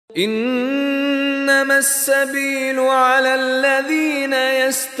إنما السبيل على الذين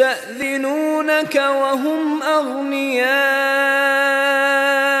يستأذنونك وهم أغنياء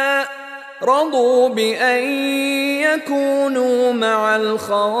رضوا بأن يكونوا مع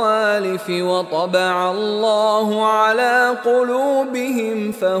الخوالف وطبع الله على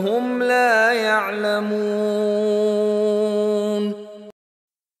قلوبهم فهم لا يعلمون.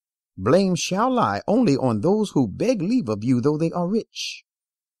 Blame shall lie only on those who beg leave of you, though they are rich.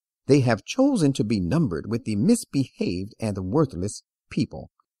 They have chosen to be numbered with the misbehaved and worthless people,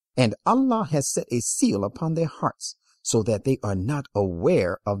 and Allah has set a seal upon their hearts so that they are not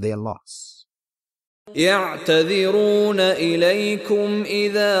aware of their loss. يعتذرون إليكم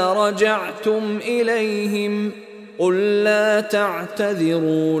إذا رجعتم إليهم قل لا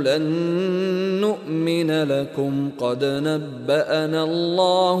تعتذروا لن نؤمن لكم قد نبأنا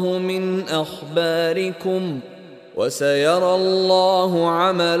الله من أخباركم وسيرى الله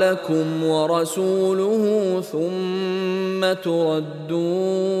عملكم ورسوله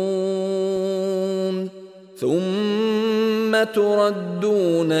ثم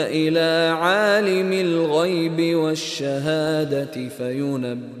تردون إلى عالم الغيب والشهادة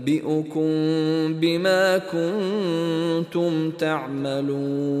فينبئكم بما كنتم تعملون.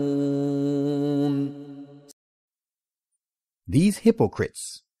 These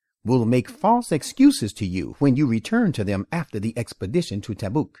hypocrites will make false excuses to you when you return to them after the expedition to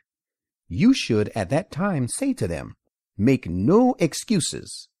Tabuk. You should at that time say to them, "Make no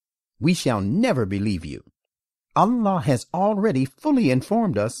excuses. We shall never believe you. Allah has already fully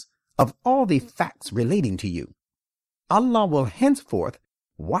informed us of all the facts relating to you. Allah will henceforth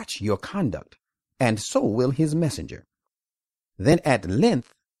watch your conduct, and so will His messenger. Then at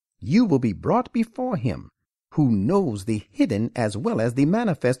length you will be brought before Him, who knows the hidden as well as the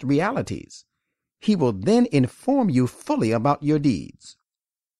manifest realities. He will then inform you fully about your deeds."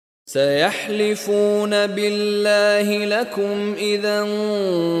 سيحلفون بالله لكم إذا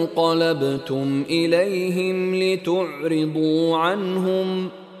انقلبتم إليهم لتعرضوا عنهم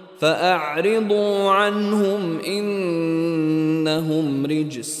فأعرضوا عنهم إنهم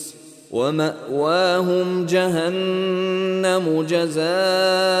رجس ومأواهم جهنم جزاء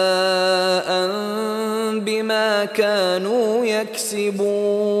بما كانوا يكسبون.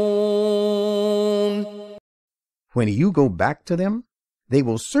 When you go back to them, they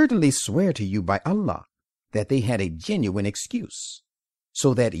will certainly swear to you by Allah that they had a genuine excuse,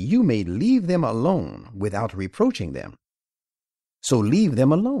 so that you may leave them alone without reproaching them. So leave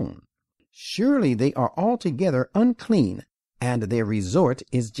them alone. Surely they are altogether unclean, and their resort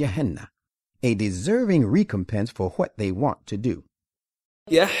is Jahannam, a deserving recompense for what they want to do.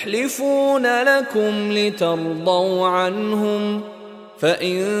 يحلفون لكم لترضوا عنهم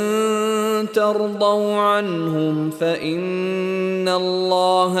فإن ترضوا عنهم فإن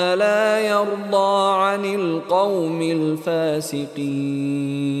الله لا يرضى عن القوم الفاسقين.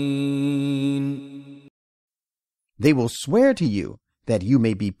 They will swear to you that you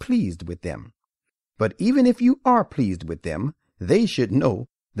may be pleased with them. But even if you are pleased with them, they should know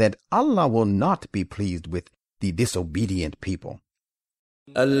that Allah will not be pleased with the disobedient people.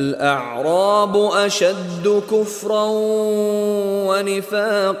 الأعراب أشد كفرا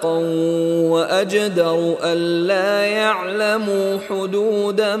ونفاقا وأجدر ألا يعلموا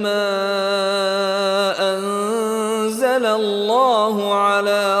حدود ما أنزل الله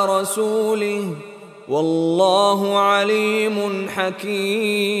على رسوله والله عليم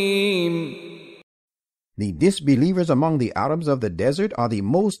حكيم. The disbelievers among the Arabs of the desert are the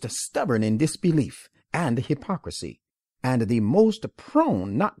most stubborn in disbelief and hypocrisy, and the most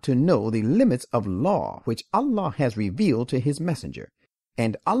prone not to know the limits of law which Allah has revealed to His messenger,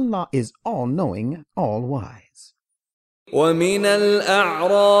 and Allah is all-knowing, all-wise. وَمِنَ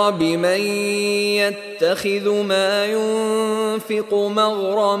الْأَعْرَابِ مَنْ يَتَّخِذُ مَا يُنْفِقُ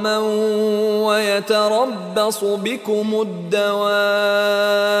مَغْرَمًا وَيَتَرَبَّصُ بِكُمُ الدَّوَائِرَ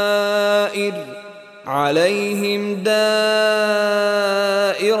عَلَيْهِمْ دَائِرَةُ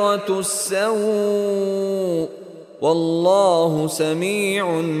السَّوْءِ وَاللَّهُ سَمِيعٌ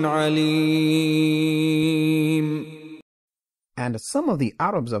عَلِيمٌ. And some of the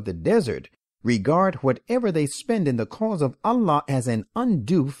Arabs of the desert regard whatever they spend in the cause of Allah as an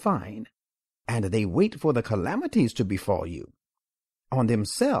undue fine, and they wait for the calamities to befall you. On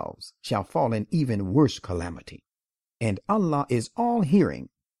themselves shall fall an even worse calamity, and Allah is all-hearing,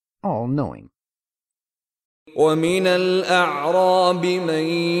 all-knowing. وَمِنَ الْأَعْرَابِ مَنْ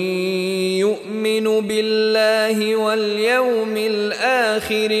يُؤْمِنُ بِاللَّهِ وَالْيَوْمِ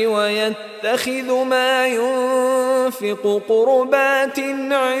الْآخِرِ وَيَتَّخِذُ مَا يُنْفِقُ قُرُبَاتٍ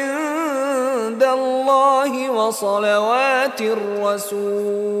عِنْدَ حدود الله وصلوات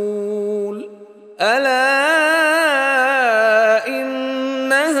الرسول ألا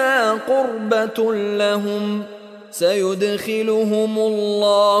إنها قربة لهم سيدخلهم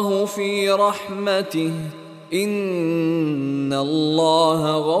الله في رحمته إن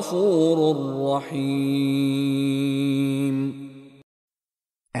الله غفور رحيم.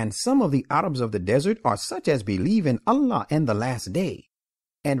 And some of the Arabs of the desert are such as believe in Allah and the last day,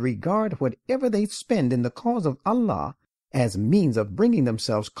 and regard whatever they spend in the cause of Allah as means of bringing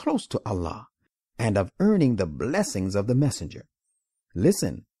themselves close to Allah, and of earning the blessings of the Messenger.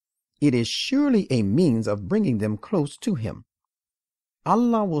 Listen, it is surely a means of bringing them close to Him.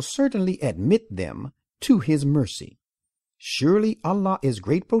 Allah will certainly admit them to His mercy. Surely Allah is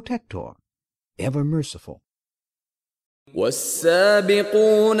great protector, ever merciful.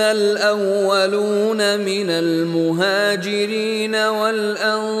 والسابقون الأولون من المهاجرين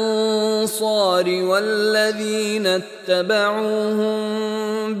والأنصار والذين اتبعوهم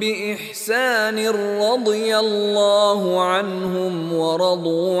بإحسان رضي الله عنهم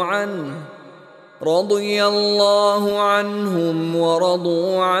ورضوا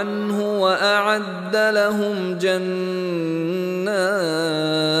عنه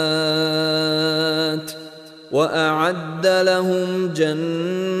وأعد لهم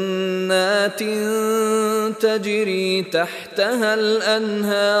جنات تجري تحتها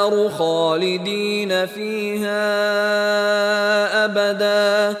الأنهار خالدين فيها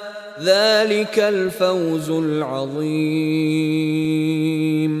أبدا ذلك الفوز العظيم.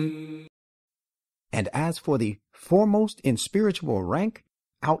 And as for the foremost in spiritual rank,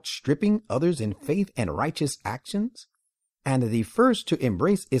 outstripping others in faith and righteous actions, and the first to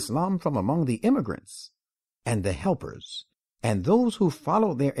embrace Islam from among the immigrants, and the helpers, and those who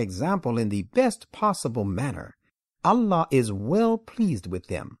follow their example in the best possible manner, Allah is well pleased with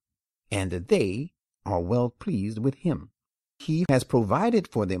them, and they are well pleased with Him. He has provided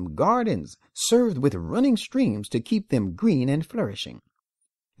for them gardens served with running streams to keep them green and flourishing.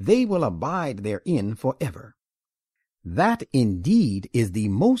 They will abide therein forever. That indeed is the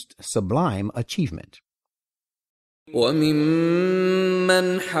most sublime achievement. وَمِمَّنْ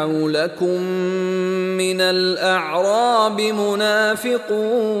حَوْلَكُمْ مِنَ الْأَعْرَابِ مُنَافِقُونَ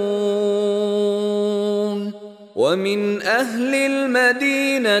وَمِنْ أَهْلِ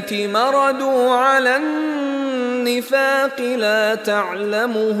الْمَدِينَةِ مَرَدُوا عَلَى النِّفَاقِ لَا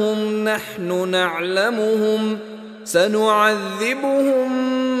تَعْلَمُهُمْ نَحْنُ نَعْلَمُهُمْ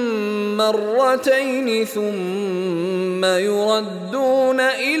سَنُعَذِّبُهُمْ مرتين ثم يردون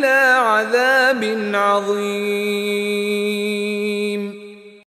إلى عذاب عظيم.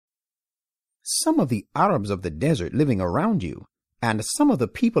 Some of the Arabs of the desert living around you, and some of the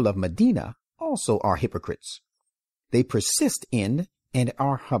people of Medina, also are hypocrites. They persist in and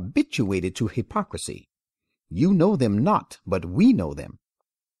are habituated to hypocrisy. You know them not, but we know them.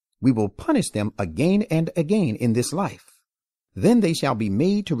 We will punish them again and again in this life. Then they shall be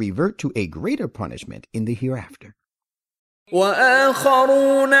made to revert to a greater punishment in the hereafter.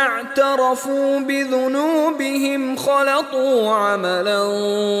 وآخرون اعترفوا بذنوبهم خلطوا عملا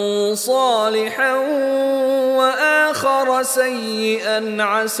صالحا وآخر سيئا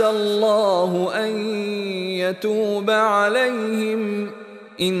عسى الله أن يتوب عليهم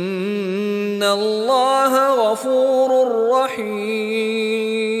إن الله غفور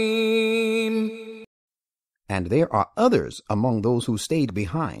رحيم. And there are others among those who stayed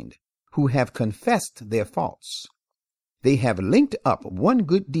behind, who have confessed their faults. They have linked up one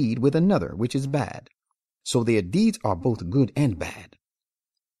good deed with another which is bad, so their deeds are both good and bad.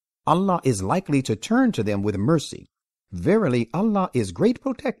 Allah is likely to turn to them with mercy. Verily, Allah is great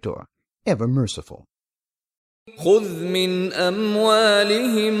protector, ever merciful. خذ من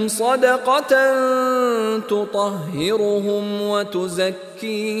أموالهم صدقة تطهرهم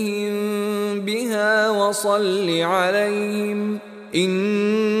وتزكيهم بها وصل عليهم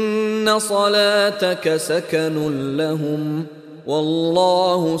إن صلاتك سكن لهم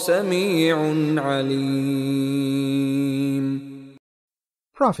والله سميع عليم.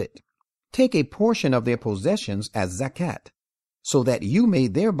 Prophet, take a portion of their possessions as zakat, so that you may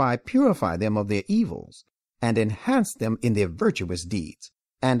thereby purify them of their evils, and enhance them in their virtuous deeds,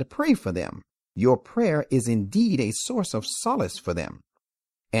 and pray for them. Your prayer is indeed a source of solace for them.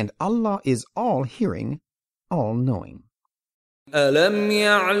 And Allah is all-hearing, all-knowing. أَلَمْ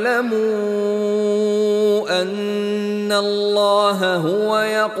يَعْلَمُوا أَنَّ اللَّهَ هُوَ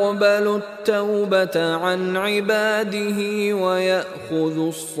يَقْبَلُ التَّوْبَةَ عَنْ عِبَادِهِ وَيَأْخُذُ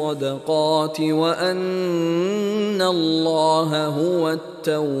الصَّدَقَاتِ وَأَنَّ اللَّهَ هُوَ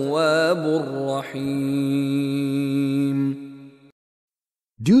التَّوَّابُ الرَّحِيمُ.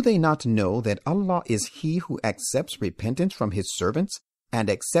 Do they not know that Allah is He who accepts repentance from His servants and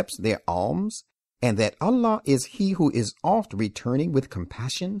accepts their alms, and that Allah is He who is oft returning with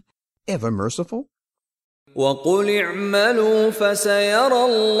compassion, ever merciful? وَقُلِ اعْمَلُوا فَسَيَرَى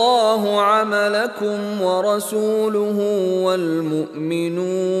اللَّهُ عَمَلَكُمْ وَرَسُولُهُ وَالْمُؤْمِنُونَ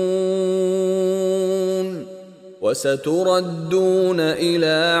وَسَتُرَدُّونَ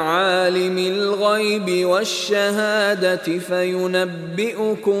إِلَى عَالِمِ الْغَيْبِ وَالشَّهَادَةِ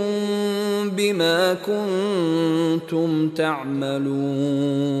فَيُنَبِّئُكُم بِمَا كُنتُمْ تَعْمَلُونَ.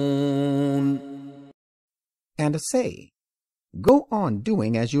 And say, go on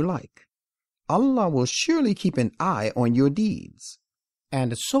doing as you like. Allah will surely keep an eye on your deeds,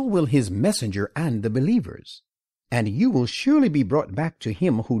 and so will His messenger and the believers, and you will surely be brought back to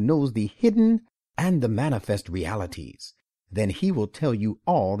Him who knows the hidden and the manifest realities. Then He will tell you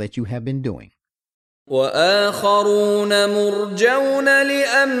all that you have been doing. وَآخَرُونَ مُرْجَوْنَ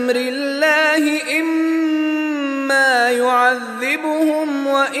لِأَمْرِ اللَّهِ إِمَّا يُعَذِّبُهُمْ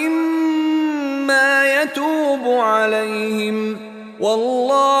وَإِمَّا يَتُوبُ عَلَيْهِمْ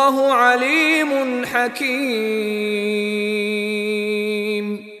وَاللَّهُ عَلِيمٌ حَكِيمٌ.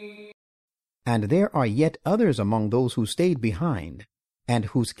 And there are yet others among those who stayed behind, and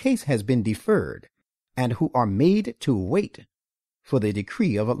whose case has been deferred, and who are made to wait for the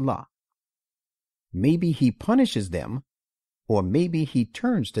decree of Allah. Maybe He punishes them, or maybe He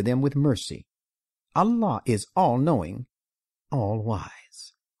turns to them with mercy. Allah is all-knowing,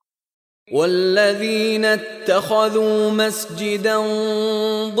 all-wise. وَالَّذِينَ اتَّخَذُوا مَسْجِدًا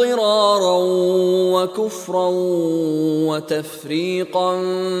ضِرَارًا وَكُفْرًا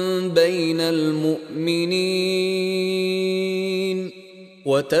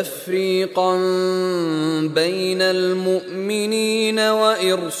وتفريقا بين المؤمنين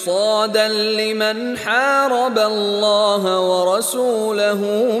وإرصادا لمن حارب الله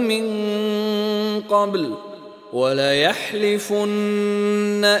ورسوله من قبل وليحلفن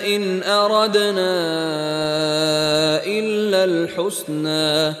إن أردنا إلا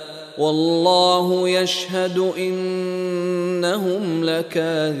الحسنى والله يشهد إنهم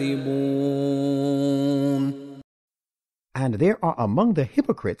لكاذبون. And there are among the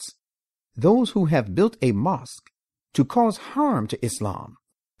hypocrites those who have built a mosque to cause harm to Islam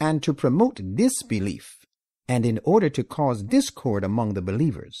and to promote disbelief, and in order to cause discord among the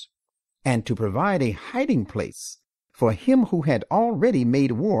believers, and to provide a hiding place for him who had already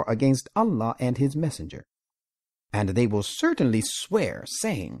made war against Allah and His Messenger. And they will certainly swear,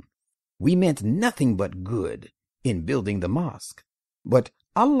 saying, "We meant nothing but good in building the mosque," but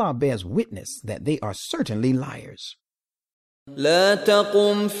Allah bears witness that they are certainly liars. لا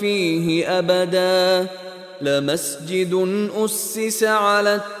تقم فيه أبدا لمسجد أسس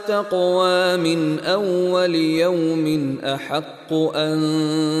على التقوى من أول يوم أحق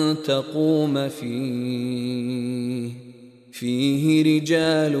أن تقوم فيه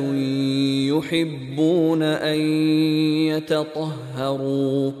رجال يحبون أن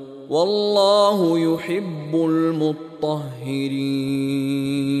يتطهروا والله يحب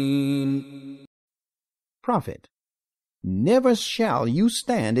المطهرين. Prophet, never shall you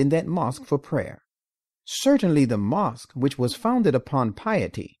stand in that mosque for prayer. Certainly the mosque which was founded upon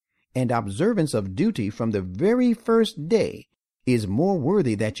piety and observance of duty from the very first day is more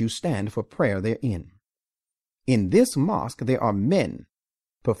worthy that you stand for prayer therein. In this mosque there are men,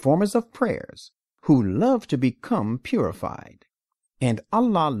 performers of prayers, who love to become purified. And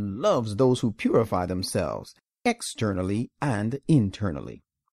Allah loves those who purify themselves externally and internally.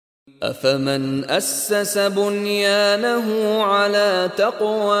 أفمن أسس بنيانه على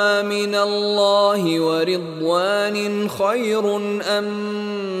تقوى من الله ورضوان خير أم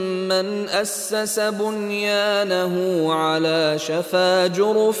من أسس بنيانه على شفا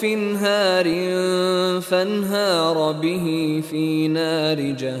جرف هار فانهار به في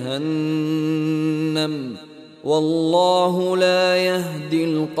نار جهنم والله لا يهدي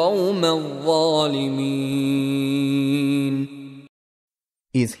القوم الظالمين.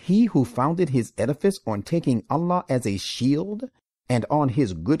 Is he who founded his edifice on taking Allah as a shield and on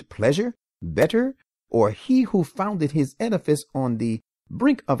His good pleasure better, or he who founded his edifice on the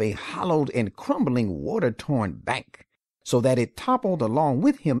brink of a hollowed and crumbling water-torn bank, so that it toppled along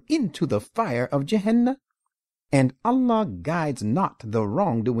with him into the fire of Jahannam? And Allah guides not the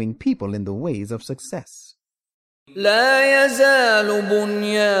wrongdoing people in the ways of success. لا يزال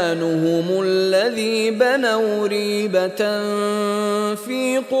بنيانهم الذي بنوا ريبة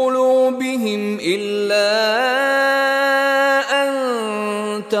في قلوبهم إلا أن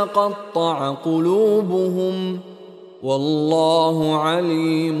تقطع قلوبهم والله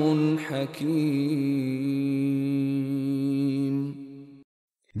عليم حكيم.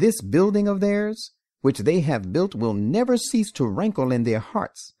 This building of theirs, which they have built, will never cease to rankle in their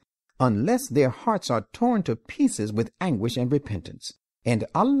hearts, unless their hearts are torn to pieces with anguish and repentance. And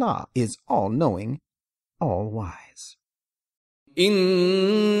Allah is all-knowing, all-wise.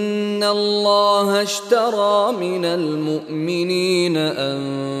 إن الله اشترى من المؤمنين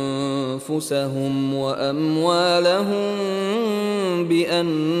أنفسهم وأموالهم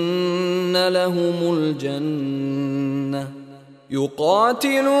بأن لهم الجنة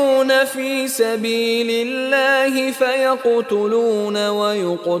يقاتلون في سبيل الله فيقتلون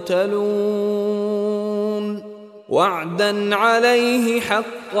ويقتلون وعدا عليه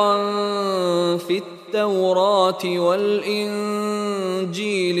حقا في التوراة والإنجيل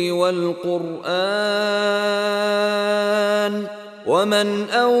والقرآن ومن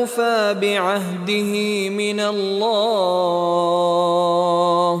أوفى بعهده من الله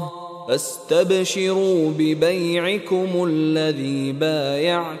فاستبشروا ببيعكم الذي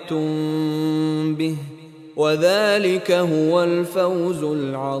بايعتم به وذلك هو الفوز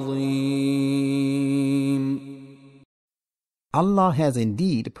العظيم. Allah has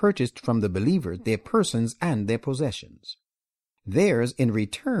indeed purchased from the believers their persons and their possessions. Theirs in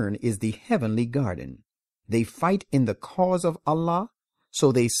return is the heavenly garden. They fight in the cause of Allah,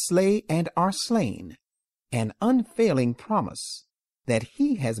 so they slay and are slain, an unfailing promise that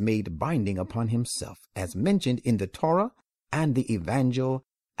He has made binding upon Himself, as mentioned in the Torah and the Evangel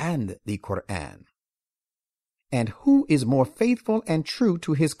and the Quran. And who is more faithful and true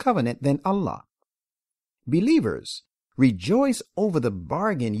to His covenant than Allah? Believers, rejoice over the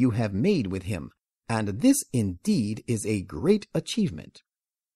bargain you have made with Him, and this indeed is a great achievement.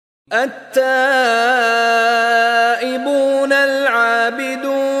 التائبون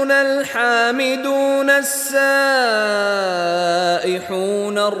العابدون الحامدون السائحون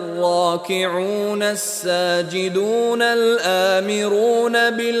الراكعون الساجدون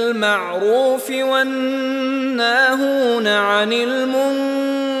الآمرون بالمعروف والناهون عن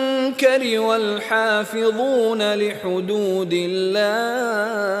المنكر والحافظون لحدود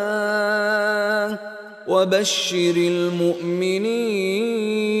الله وبشر المؤمنين.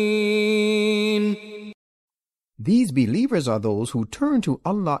 These believers are those who turn to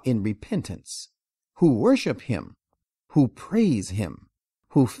Allah in repentance, who worship Him, who praise Him,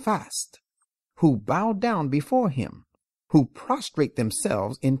 who fast, who bow down before Him, who prostrate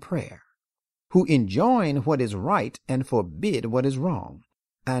themselves in prayer, who enjoin what is right and forbid what is wrong,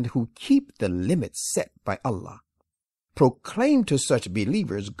 and who keep the limits set by Allah. Proclaim to such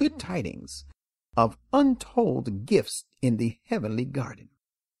believers good tidings of untold gifts in the heavenly garden.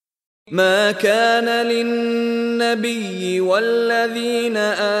 ما كان للنبي والذين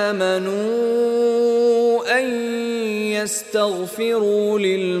آمنوا أن يستغفروا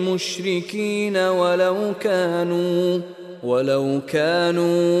للمشركين ولو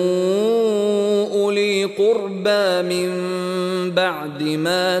كانوا أولي قربى من بعد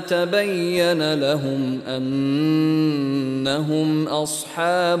ما تبين لهم أنهم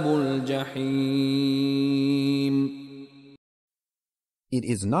أصحاب الجحيم. It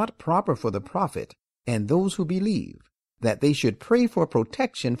is not proper for the Prophet and those who believe that they should pray for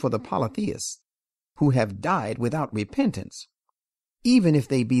protection for the polytheists who have died without repentance, even if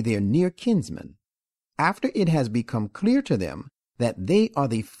they be their near kinsmen, after it has become clear to them that they are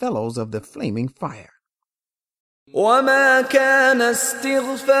the fellows of the flaming fire. وما كان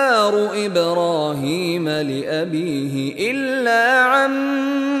استغفار إبراهيم لأبيه إلا عن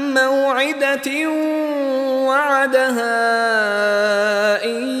موعدة وعدها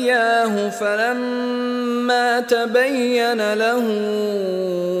إياه فلما تبين له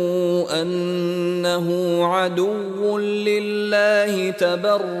أنه عدو لله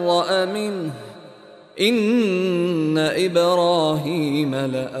تبرأ منه إن إبراهيم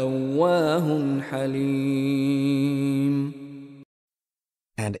لأواه حليم.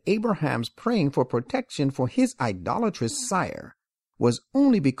 And Abraham's praying for protection for his idolatrous sire was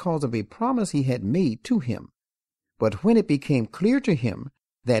only because of a promise he had made to him. But when it became clear to him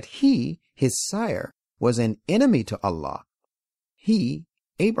that he, his sire, was an enemy to Allah, he,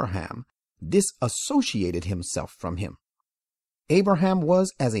 Abraham, disassociated himself from him. Abraham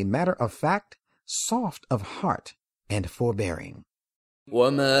was, as a matter of fact, soft of heart and forbearing.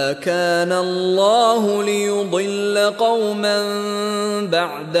 وما كان الله ليضل قوما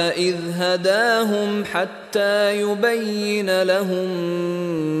بعد إذ هداهم حتى يبين لهم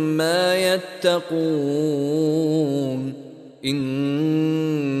ما يتقون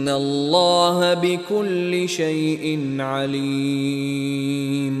إن الله بكل شيء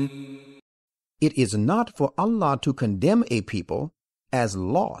عليم. It is not for Allah to condemn a people as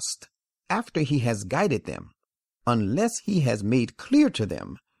lost after He has guided them, unless he has made clear to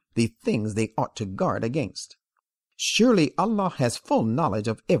them the things they ought to guard against. Surely Allah has full knowledge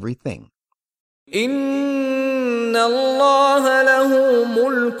of everything. إن الله له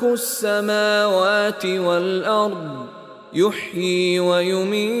ملك السماوات والأرض يحيي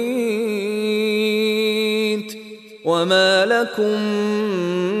ويميت وما لكم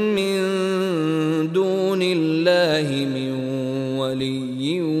من دون الله من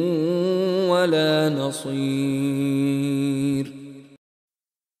ولي ولا نصير.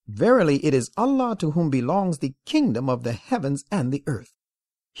 Verily, it is Allah to whom belongs the kingdom of the heavens and the earth.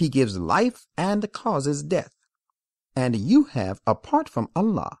 He gives life and causes death. And you have, apart from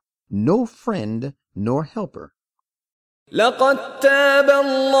Allah, no friend nor helper. لقد تاب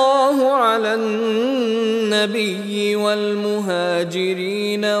الله على النبي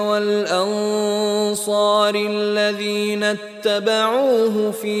والمهاجرين والأنصار الذين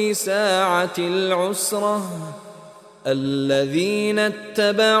اتبعوه في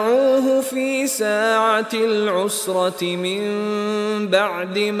ساعة العسرة من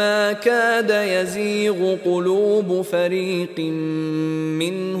بعد ما كاد يزيغ قلوب فريق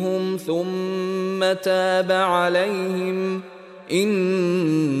منهم ثم تاب عليهم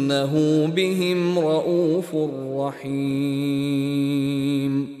إنه بهم رؤوف رحيم.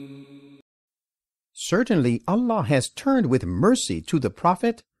 Certainly Allah has turned with mercy to the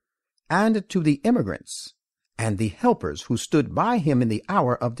Prophet and to the immigrants and the helpers who stood by him in the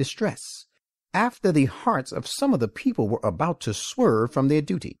hour of distress, after the hearts of some of the people were about to swerve from their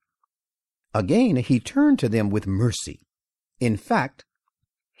duty. Again he turned to them with mercy. In fact,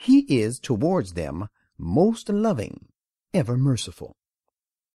 he is towards them most loving, ever merciful.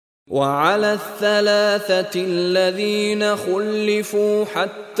 وعلى الثلاثة الذين خلفوا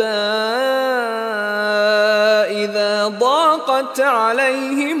حتى إذا ضاقت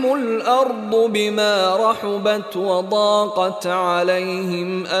عليهم الأرض بما رحبت وضاقت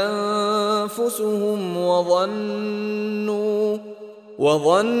عليهم أنفسهم وظنوا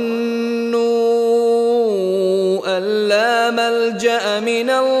أن لا ملجأ من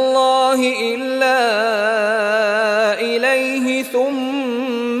الله إلا إليه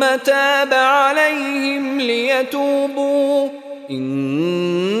ثم تاب عليهم ليتوبوا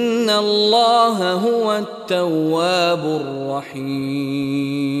إن الله هو التواب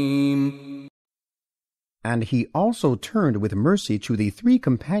الرحيم. And he also turned with mercy to the three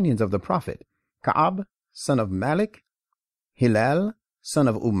companions of the Prophet, Ka'ab, son of Malik, Hilal, son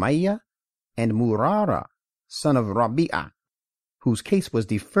of Umayyah, and Murara, son of Rabi'ah, whose case was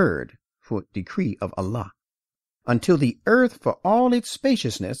deferred for decree of Allah, until the earth for all its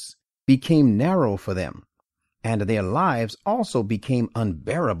spaciousness became narrow for them, and their lives also became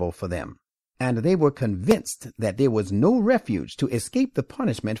unbearable for them, and they were convinced that there was no refuge to escape the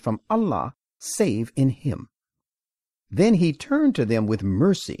punishment from Allah save in him. Then he turned to them with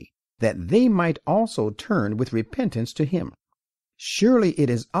mercy, that they might also turn with repentance to him. Surely it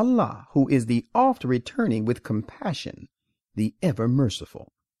is Allah who is the oft returning with compassion, the ever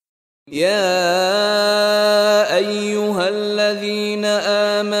merciful. يا أيها الذين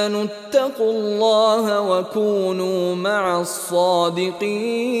آمنوا اتقوا الله وكونوا مع الصادقين.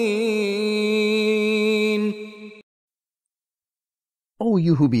 O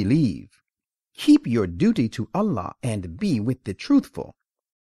you who believe, keep your duty to Allah and be with the truthful.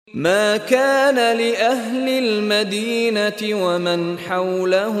 ما كان لأهل المدينة ومن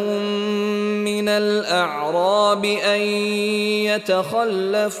حولهم من الأعراب أن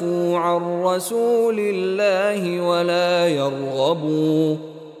يتخلفوا عن رسول الله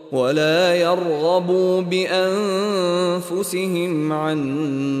ولا يرغبوا بأنفسهم عن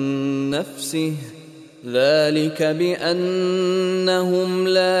نفسه ذلك بأنهم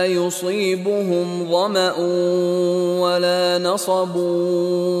لا يصيبهم ظمأ ولا نصب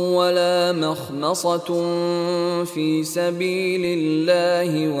ولا مخمصة في سبيل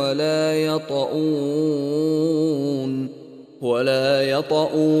الله ولا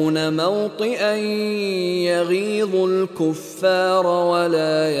يطؤون موطئا يغيظ الكفار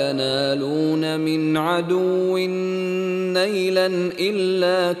ولا ينالون من عدو نيلا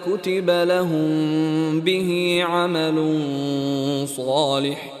إلا كتب لهم به عمل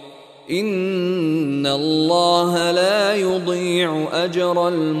صالح إن الله لا يضيع أجر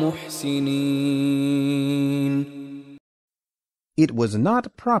المحسنين. It was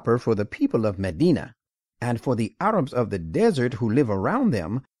not proper for the people of Medina and for the Arabs of the desert who live around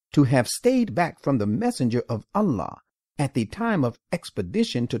them to have stayed back from the messenger of Allah at the time of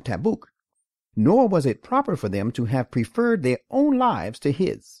expedition to Tabuk, nor was it proper for them to have preferred their own lives to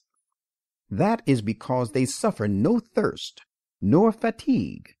his. That is because they suffer no thirst, nor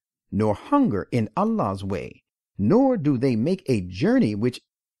fatigue, nor hunger in Allah's way, nor do they make a journey which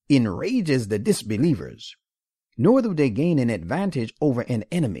enrages the disbelievers, nor do they gain an advantage over an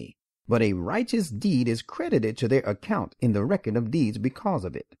enemy, but a righteous deed is credited to their account in the record of deeds because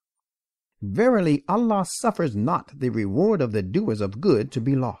of it. Verily, Allah suffers not the reward of the doers of good to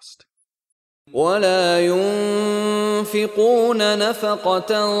be lost. ولا ينفقون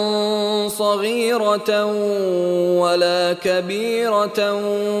نفقة صغيرة ولا كبيرة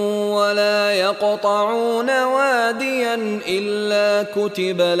ولا يقطعون واديا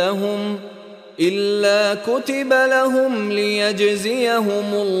إلا كتب لهم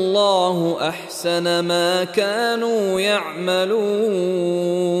ليجزيهم الله أحسن ما كانوا يعملون.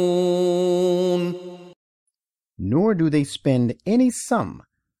 Nor do they spend any sum,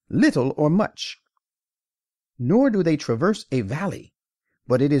 little or much, nor do they traverse a valley,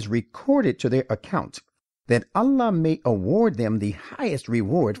 but it is recorded to their account that Allah may award them the highest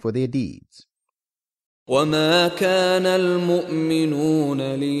reward for their deeds. وما كان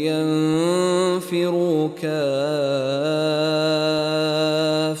المؤمنون لينفروا كافة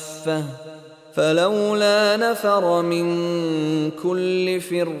فلولا نفر من كل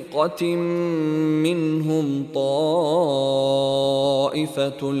فرقة منهم طائفة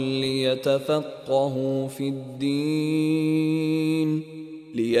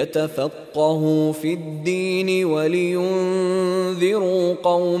ليتفقهوا في الدين ولينذروا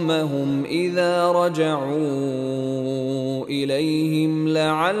قومهم إذا رجعوا إليهم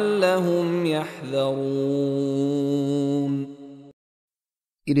لعلهم يحذرون.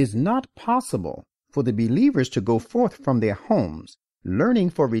 It is not possible for the believers to go forth from their homes, learning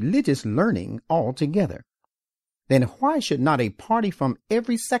for religious learning altogether. Then why should not a party from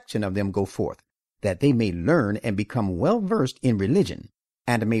every section of them go forth, that they may learn and become well versed in religion,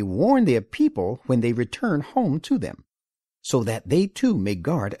 and may warn their people when they return home to them, so that they too may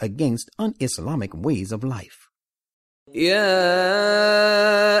guard against un-Islamic ways of life?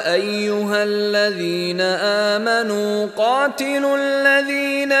 يا أيها الذين آمنوا قاتلوا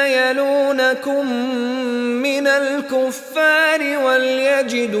الذين يلونكم من الكفار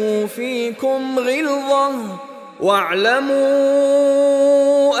وليجدوا فيكم غلظة واعلموا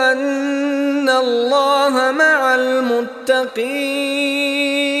أن الله مع المتقين.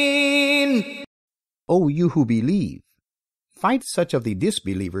 O you who believe, fight such of the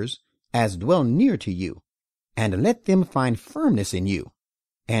disbelievers as dwell near to you, and let them find firmness in you,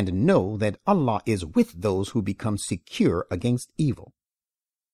 and know that Allah is with those who become secure against evil.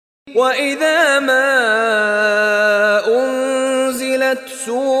 وَإِذَا مَا أُنزِلَتْ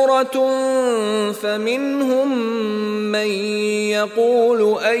سُورَةٌ فَمِنْهُمْ مَنْ يَقُولُ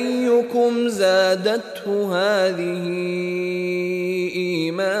أَيُّكُمْ زَادَتْهُ هَذِهِ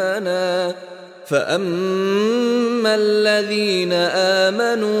إِيمَانًا فأما الذين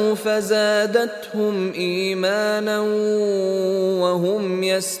آمنوا فزادتهم إيمانا وهم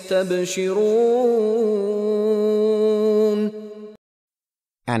يستبشرون.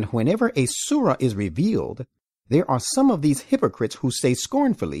 And whenever a surah is revealed, there are some of these hypocrites who say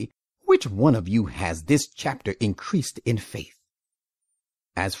scornfully, "Which one of you has this chapter increased in faith?"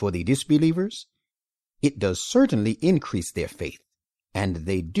 As for the disbelievers, it does certainly increase their faith, and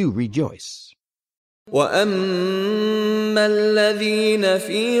they do rejoice. وَأَمَّا الَّذِينَ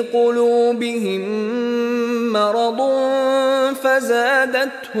فِي قُلُوبِهِم مَّرَضٌ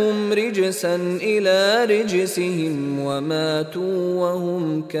فَزَادَتْهُمْ رِجْسًا إِلَىٰ رِجْسِهِمْ وَمَاتُوا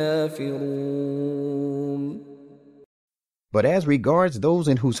وَهُمْ كَافِرُونَ. But as regards those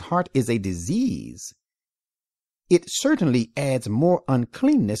in whose heart is a disease, it certainly adds more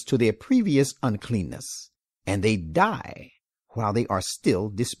uncleanness to their previous uncleanness, and they die while they are still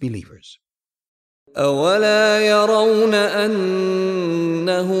disbelievers. أَوَلَا يَرَوْنَ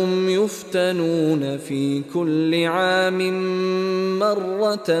أَنَّهُمْ يُفْتَنُونَ فِي كُلِّ عَامٍ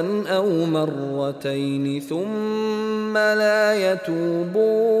مَّرَّةً أَوْ مَرَّتَيْنِ ثُمَّ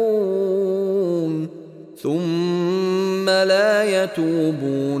لَا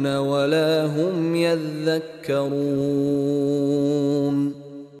يَتُوبُونَ وَلَا هُمْ يَذَّكَّرُونَ.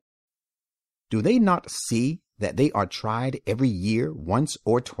 Do they not see that they are tried every year once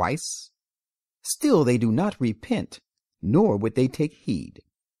or twice? Still they do not repent, nor would they take heed.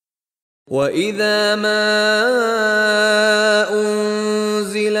 وَإِذَا مَا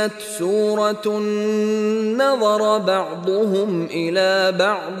أُنزِلَتْ سُورَةٌ نَظَرَ بَعْضُهُمْ إِلَى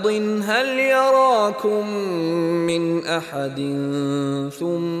بَعْضٍ هَلْ يَرَاكُمْ مِنْ أَحَدٍ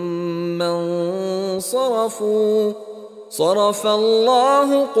ثُمَّ انصَرَفُوا صَرَفَ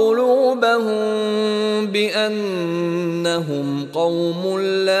اللَّهُ قُلُوبَهُم بِأَنَّهُمْ قَوْمٌ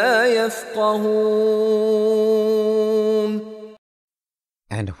لَّا يَفْقَهُونَ.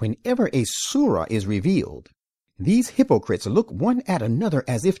 And whenever a surah is revealed, These hypocrites look one at another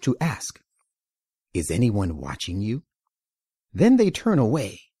as if to ask, "Is anyone watching you?" Then they turn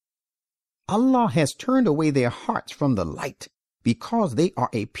away. Allah has turned away their hearts from the light because they are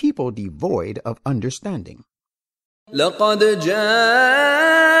a people devoid of understanding. لقد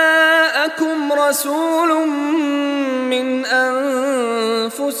جاءكم رسول من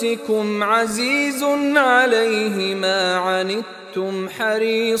أنفسكم عزيز عليه ما عنتم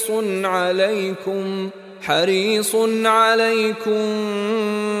حريص عليكم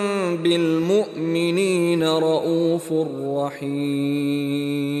بالمؤمنين رؤوف رحيم.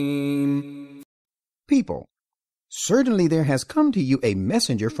 People, certainly there has come to you a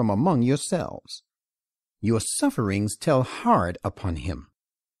messenger from among yourselves. Your sufferings tell hard upon him.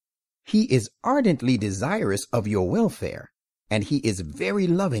 He is ardently desirous of your welfare, and he is very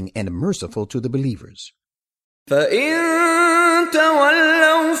loving and merciful to the believers. فَإِن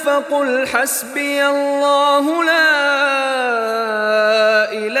تَوَلَّوْا فَقُلْ حَسْبِيَ اللَّهُ لَا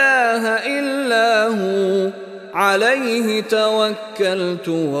إِلَهَ إِلَّا هُوَ عَلَيْهِ تَوَكَّلْتُ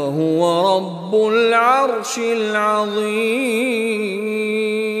وَهُوَ رَبُّ الْعَرْشِ الْعَظِيمِ.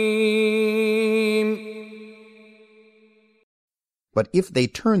 But if they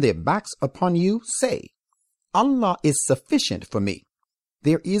turn their backs upon you, say, Allah is sufficient for me.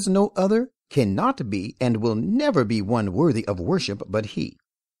 There is no other, cannot be, and will never be one worthy of worship but He.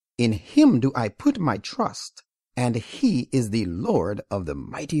 In Him do I put my trust, and He is the Lord of the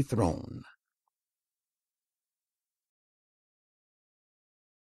mighty throne.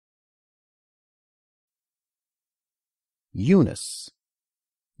 Yunus,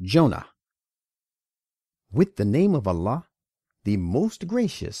 Jonah. With the name of Allah, the most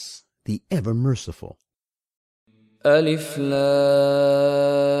gracious, the ever merciful. ألف لام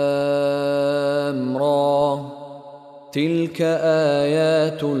را تلك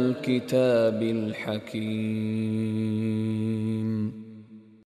آيات الكتاب الحكيم.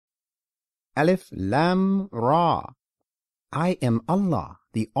 Alif Lam Ra. I am Allah,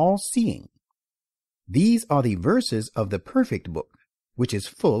 the all-seeing. These are the verses of the perfect book, which is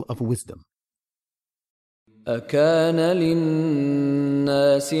full of wisdom. أكان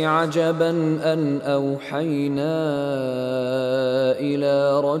للناس عجبا أن أوحينا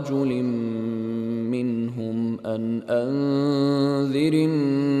إلى رجل منهم أن أنذر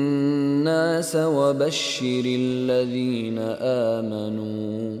الناس وبشر الذين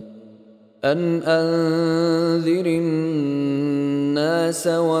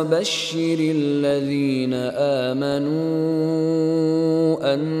آمنوا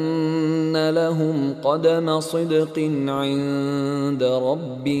أن لهم قدم صدق عند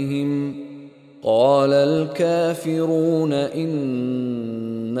ربهم قال الكافرون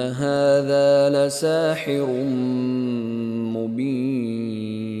إن هذا لساحر مبين.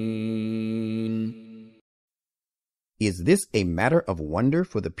 Is this a matter of wonder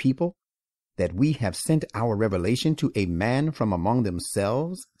for the people, that we have sent our revelation to a man from among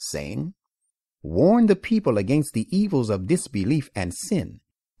themselves, saying, "Warn the people against the evils of disbelief and sin,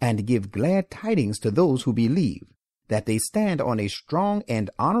 and give glad tidings to those who believe, that they stand on a strong and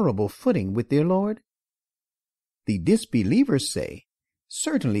honorable footing with their Lord?" The disbelievers say,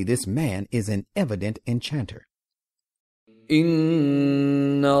 "Certainly this man is an evident enchanter."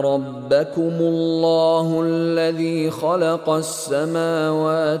 إن ربكم الله الذي خلق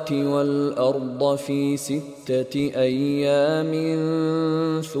السماوات والأرض في 6 أيام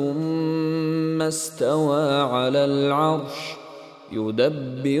ثم استوى على العرش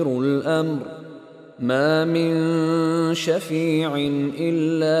يدبر الأمر ما من شفيع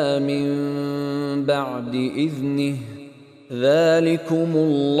إلا من بعد إذنه ذلكم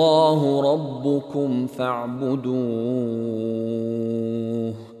الله ربكم فاعبدوه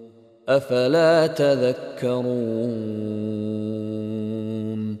أفلا تذكرون.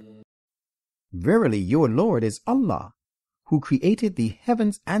 Verily your Lord is Allah, who created the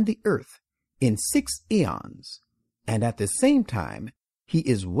heavens and the earth in 6 eons, and at the same time He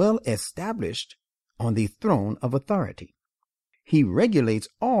is well established on the throne of authority. He regulates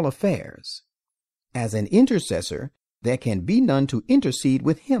all affairs. As an intercessor, there can be none to intercede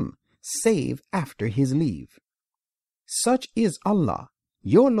with Him, save after His leave. Such is Allah,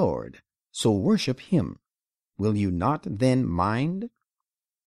 your Lord, so worship Him. Will you not then mind?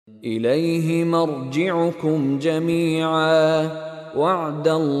 إليه مرجعكم جميعا وعد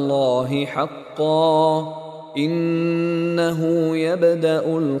الله حقا إنه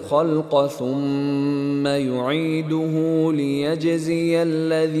يبدأ الخلق ثم يعيده ليجزي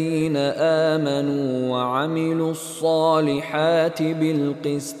الذين آمنوا وعملوا الصالحات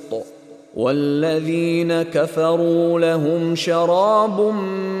بالقسط والذين كفروا لهم شراب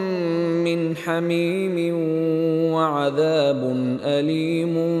من حميم وعذاب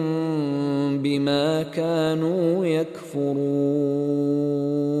أليم بما كانوا يكفرون.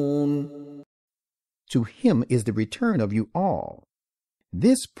 To him is the return of you all.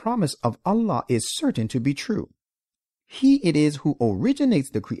 This promise of Allah is certain to be true. He it is who originates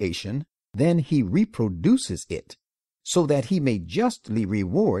the creation, then he reproduces it, so that he may justly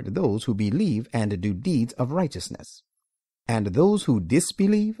reward those who believe and do deeds of righteousness. And those who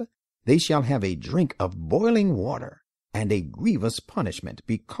disbelieve, they shall have a drink of boiling water and a grievous punishment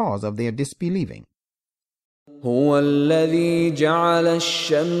because of their disbelieving. هو الذي جعل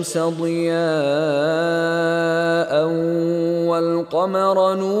الشمس ضياء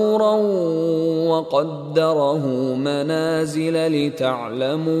والقمر نورا وقدره منازل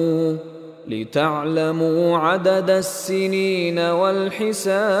لتعلموا عدد السنين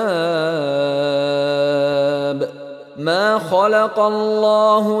والحساب ما خلق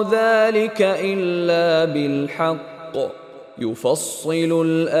الله ذلك إلا بالحق يفصل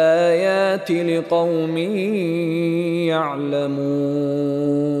الآيات لقوم يعلمون.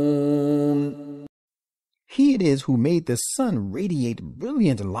 He it is who made the sun radiate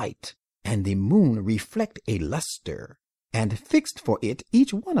brilliant light, and the moon reflect a luster, and fixed for it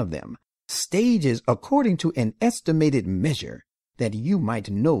each one of them stages according to an estimated measure, that you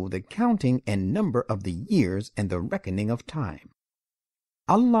might know the counting and number of the years and the reckoning of time.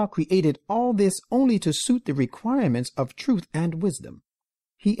 Allah created all this only to suit the requirements of truth and wisdom.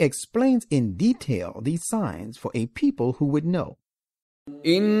 He explains in detail these signs for a people who would know.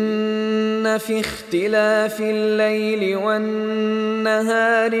 إن في اختلاف الليل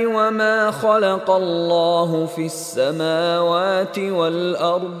والنهار وما خلق الله في السماوات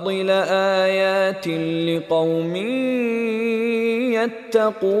والأرض لآيات لقوم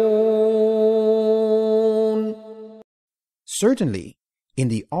يتقون. Certainly, in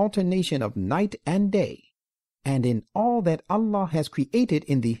the alternation of night and day, and in all that Allah has created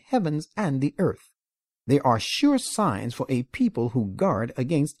in the heavens and the earth, there are sure signs for a people who guard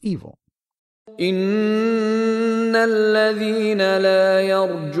against evil. إن الذين لا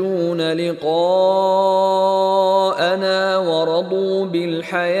يرجون لقاءنا ورضوا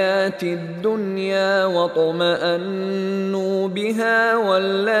بالحياة الدنيا واطمأنوا بها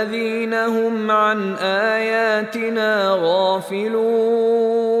والذين هم عن آياتنا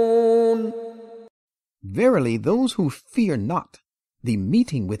غافلون. Verily, those who fear not the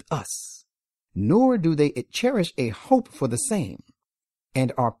meeting with us, nor do they cherish a hope for the same,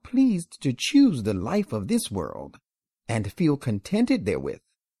 and are pleased to choose the life of this world, and feel contented therewith,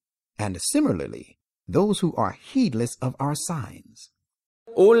 and similarly, those who are heedless of our signs.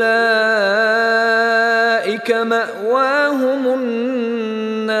 أولئك مأواهم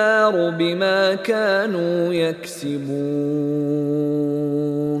النار بما كانوا يكسبون.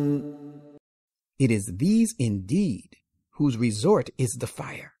 It is these indeed whose resort is the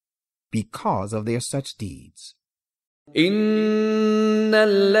fire, because of their such deeds. إن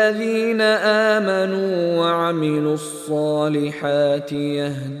الذين آمنوا وعملوا الصالحات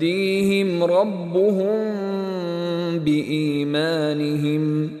يهديهم ربهم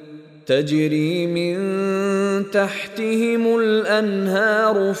بإيمانهم تجري من تحتهم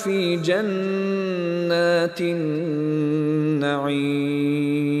الأنهار في جنات النعيم.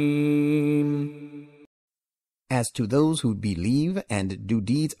 As to those who believe and do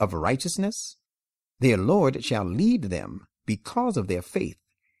deeds of righteousness, their Lord shall lead them, because of their faith,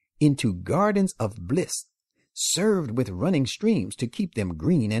 into gardens of bliss, served with running streams to keep them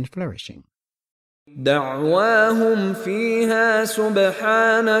green and flourishing. دعواهم فيها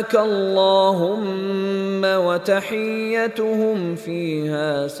سبحانك اللهم وتحيتهم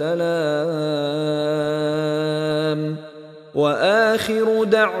فيها سلام وآخر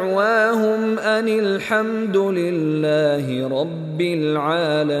دعواهم أن الحمد لله رب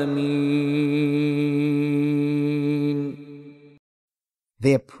العالمين.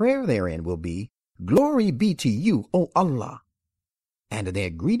 Their prayer therein will be, Glory be to you, O Allah. And their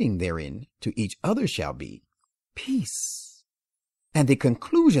greeting therein to each other shall be, Peace. And the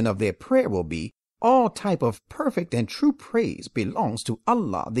conclusion of their prayer will be, All type of perfect and true praise belongs to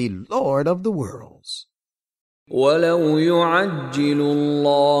Allah, the Lord of the worlds. ولو يعجل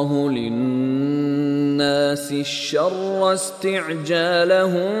الله للناس الشر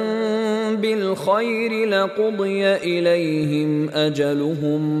استعجالهم بالخير لقضي إليهم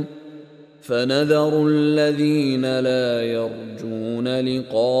أجلهم فنذر الذين لا يرجون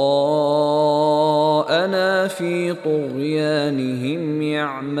لقاءنا في طغيانهم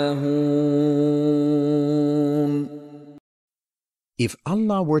يعمهون. If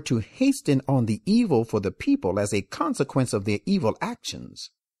Allah were to hasten on the evil for the people as a consequence of their evil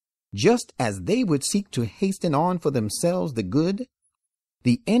actions, just as they would seek to hasten on for themselves the good,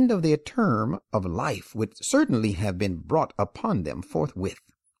 the end of their term of life would certainly have been brought upon them forthwith.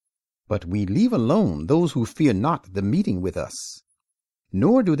 But we leave alone those who fear not the meeting with us,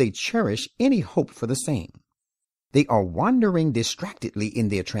 nor do they cherish any hope for the same. They are wandering distractedly in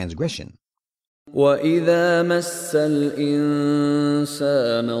their transgression. وَإِذَا مَسَّ الْإِنسَانَ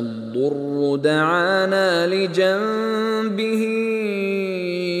الضُّرُّ دَعَانَا لِجَنبِهِ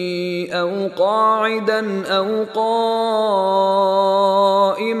أَوْ قَاعِدًا أَوْ قَائِمًا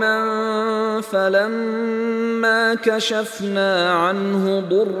فَلَمَّا كَشَفْنَا عَنْهُ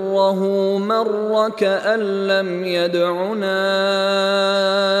ضُرَّهُ مَرَّ كَأَن لَّمْ يَدْعُنَا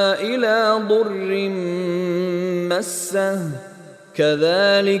إِلَى ضُرٍّ مَّسَّهُ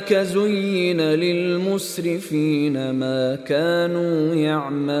كَذَلِكَ زُيِّنَ لِلْمُسْرِفِينَ مَا كَانُوا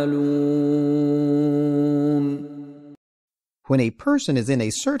يَعْمَلُونَ. When a person is in a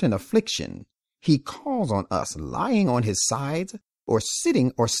certain affliction, he calls on us lying on his sides, or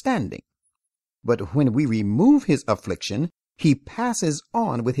sitting or standing. But when we remove his affliction, he passes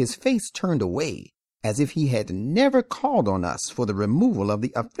on with his face turned away, as if he had never called on us for the removal of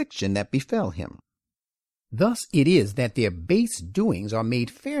the affliction that befell him. Thus it is that their base doings are made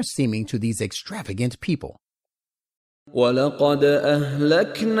fair-seeming to these extravagant people. وَلَقَدْ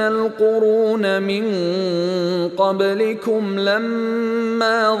أَهْلَكْنَا الْقُرُونَ مِنْ قَبْلِكُمْ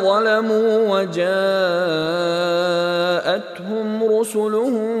لَمَّا ظَلَمُوا وَجَاءَتْهُمْ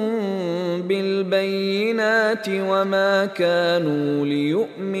رُسُلُهُم بِالْبَيِّنَاتِ وَمَا كَانُوا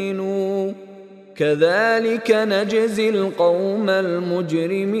لِيُؤْمِنُوا كَذَلِكَ نَجْزِي الْقَوْمَ الْمُجْرِمِينَ.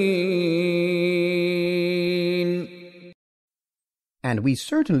 And we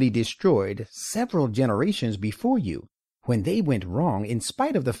certainly destroyed several generations before you, when they went wrong in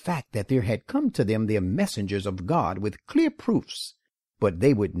spite of the fact that there had come to them their messengers of God with clear proofs, but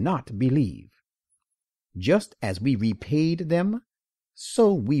they would not believe. Just as we repaid them,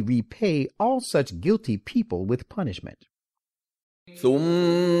 so we repay all such guilty people with punishment.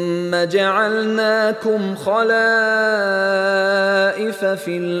 ثُمَّ جَعَلْنَاكُمْ خَلَائِفَ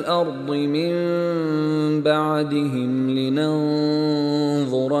فِي الْأَرْضِ مِنْ بَعْدِهِمْ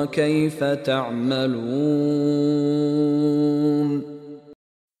لِنَنْظُرَ كَيْفَ تَعْمَلُونَ.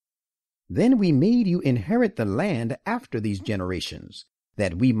 Then we made you inherit the land after these generations,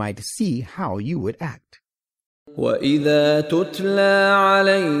 that we might see how you would act. وَإِذَا تُتْلَى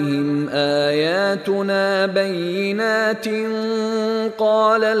عَلَيْهِمْ آيَاتُنَا بَيِّنَاتٍ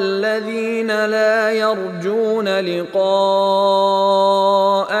قَالَ الَّذِينَ لَا يَرْجُونَ لِقَاءَنَا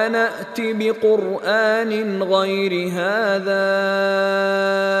ائْتِ بِقُرْآنٍ غَيْرِ هَذَا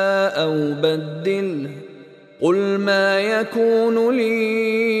أَوْ بَدِّلْهُ قُلْ مَا يَكُونُ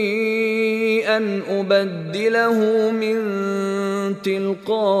لِي أَنْ أُبَدِّلَهُ مِنْ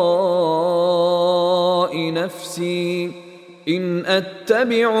تِلْقَاءِ نَفْسِي إِنْ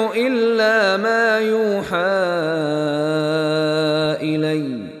أَتَّبِعُ إِلَّا مَا يُوحَى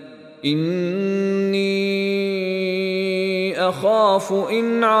إِلَيَّ إِنِّي أَخَافُ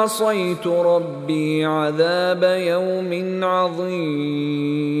إِنْ عَصَيْتُ رَبِّي عَذَابَ يَوْمٍ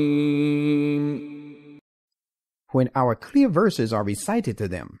عَظِيمٍ. When our clear verses are recited to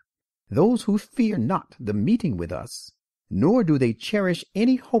them, those who fear not the meeting with us, nor do they cherish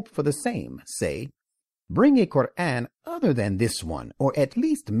any hope for the same, say, "Bring a Qur'an other than this one, or at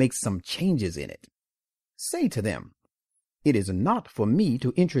least make some changes in it." Say to them, "It is not for me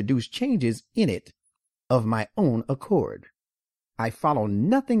to introduce changes in it of my own accord. I follow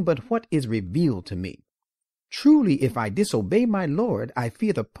nothing but what is revealed to me. Truly, if I disobey my Lord, I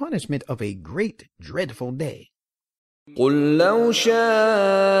fear the punishment of a great, dreadful day." قُلْ لَوْ شَاءَ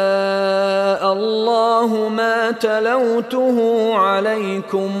اللَّهُ مَا تَلَوْتُهُ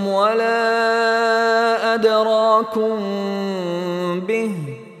عَلَيْكُمْ وَلَا أَدْرَاكُمْ بِهِ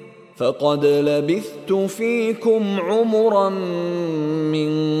فَقَدْ لَبِثْتُ فِيكُمْ عُمُرًا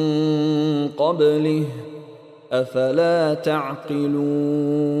مِّن قَبْلِهِ أَفَلَا تَعْقِلُونَ.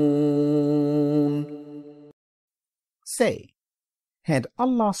 Say, had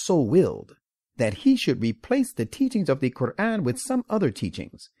Allah so willed that he should replace the teachings of the Qur'an with some other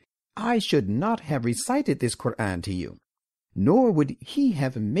teachings, I should not have recited this Qur'an to you, nor would he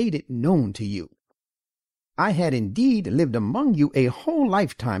have made it known to you. I had indeed lived among you a whole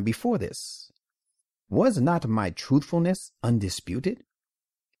lifetime before this. Was not my truthfulness undisputed?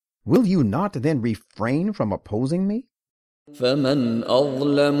 Will you not then refrain from opposing me? فَمَنْ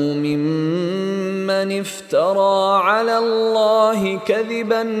أَظْلَمُ مِمَّنِ افْتَرَى عَلَى اللَّهِ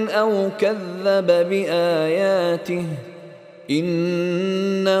كَذِبًا أَوْ كَذَّبَ بِآيَاتِهِ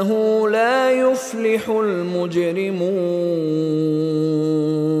إِنَّهُ لَا يُفْلِحُ يفلح المجرمون.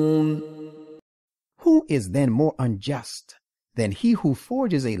 Who is then more unjust than he who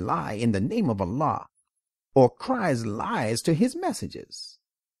forges a lie in the name of Allah, or cries lies to his messages?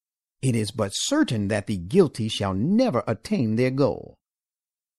 It is but certain that the guilty shall never attain their goal.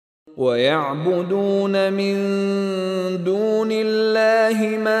 ويعبدون من دون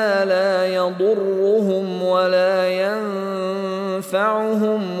الله ما لا يضرهم ولا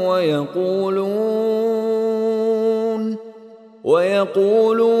ينفعهم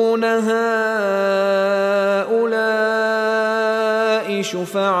ويقولون هؤلاء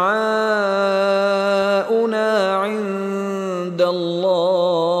شفعاؤنا عند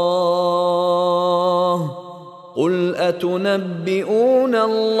الله قل أتنبئون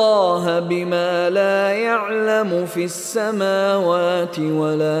الله بما لا يعلم في السماوات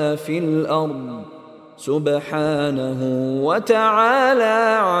ولا في الأرض سبحانه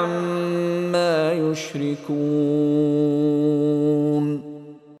وتعالى عما يشركون.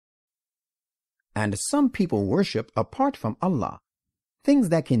 And some people worship apart from Allah things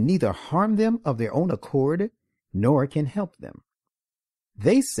that can neither harm them of their own accord nor can help them.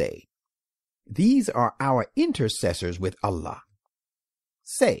 They say, "These are our intercessors with Allah."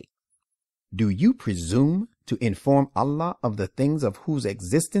 Say, do you presume to inform Allah of the things of whose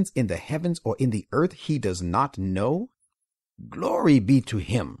existence in the heavens or in the earth he does not know? Glory be to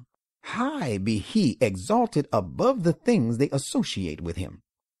him. High be he exalted above the things they associate with him.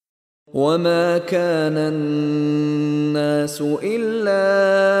 وما كان الناس إلا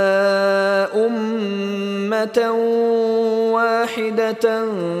أمة واحدة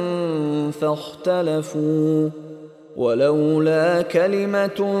فاختلفوا ولولا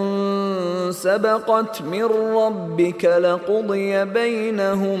كلمة سبقت من ربك لقضي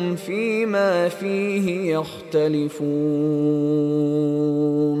بينهم فيما فيه يختلفون.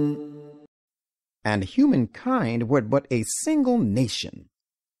 And humankind were but a single nation.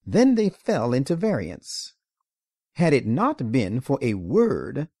 Then they fell into variance. Had it not been for a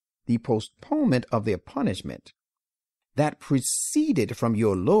word, the postponement of their punishment, that proceeded from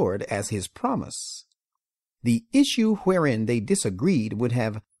your Lord as his promise, the issue wherein they disagreed would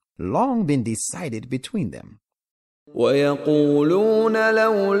have long been decided between them. وَيَقُولُونَ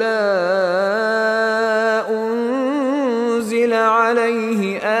لَوْلَا أُنزِلَ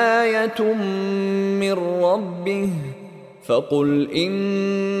عَلَيْهِ آيَةٌ مِّن رَّبِّهِ فَقُلْ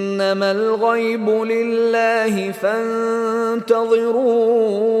إِنَّمَا الْغَيْبُ لِلَّهِ فَانتَظِرُوا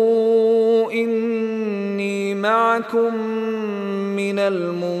إِنِّي مَعَكُمْ مِنَ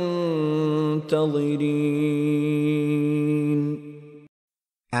الْمُنتَظِرِينَ.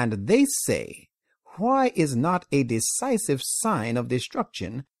 And they say, why is not a decisive sign of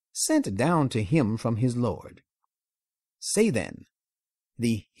destruction sent down to him from his Lord? Say then,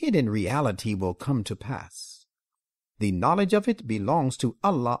 the hidden reality will come to pass. The knowledge of it belongs to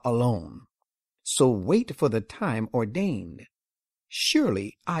Allah alone. So wait for the time ordained.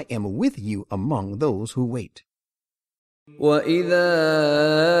 Surely I am with you among those who wait. وَإِذَا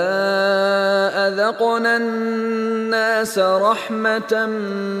أَذَقْنَا النَّاسَ رَحْمَةً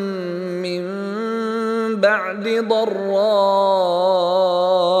مِّن بَعْدِ ضَرَّاءَ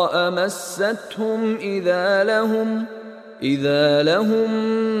مَسَّتْهُمْ إِذَا لَهُم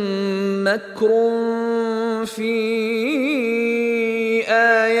مَّكْرٌ فِي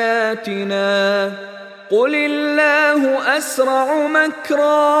آيَاتِنَا قُلِ اللَّهُ أَسْرَعُ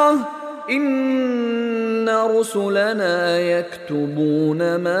مَكْرًا إِنَّ رُسُلَنَا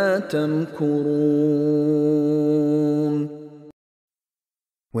يَكْتُبُونَ مَا تَمْكُرُونَ.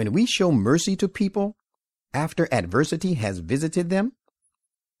 When we show mercy to people, after adversity has visited them,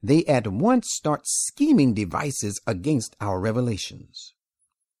 they at once start scheming devices against our revelations.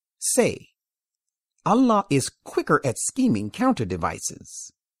 Say, Allah is quicker at scheming counter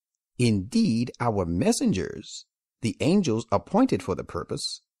devices. Indeed, our messengers, the angels appointed for the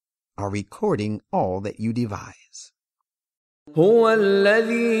purpose, are recording all that you devise. هو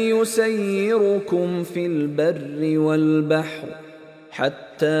الذي يسيركم في البر والبحر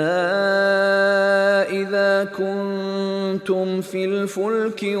حتى إذا كنتم في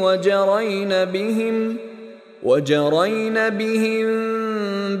الفلك وجرين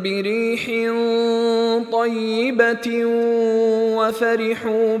بهم بريح طيبة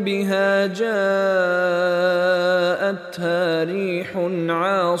وفرحوا بها جاءتها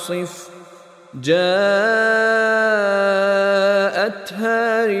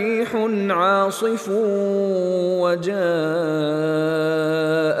ريح عاصف وجاءهم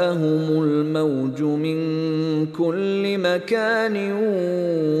الموج من كل مكان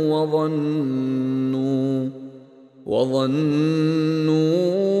وظنوا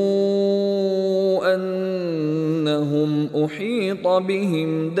أحيط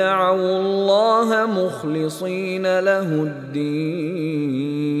بهم دعوا الله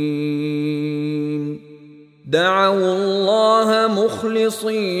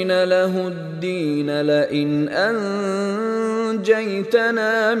مخلصين له الدين لئن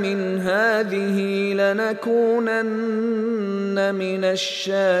أنجيتنا من هذه لنكونن من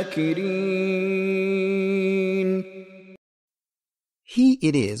الشاكرين. He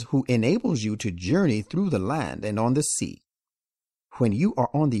it is who enables you to journey through the land and on the sea. When you are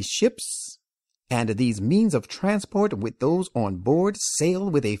on these ships, and these means of transport with those on board sail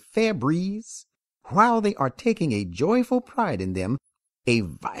with a fair breeze, while they are taking a joyful pride in them, a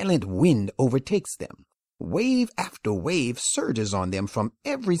violent wind overtakes them. Wave after wave surges on them from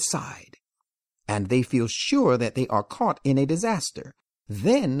every side, and they feel sure that they are caught in a disaster.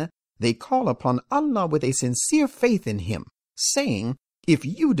 Then they call upon Allah with a sincere faith in Him, saying, "If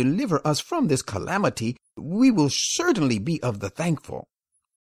you deliver us from this calamity, we will certainly be of the thankful."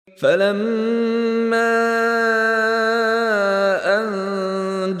 فَلَمَّا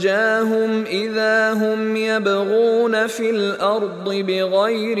أَنْجَاهُمْ إِذَا هُمْ يَبْغُونَ فِي الْأَرْضِ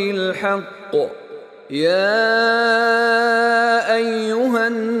بِغَيْرِ الْحَقِّ يَا أَيُّهَا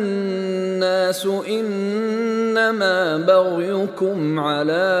النَّاسُ إِنَّمَا بَغْيُكُمْ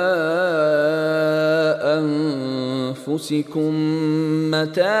عَلَى أَنفُسِكُم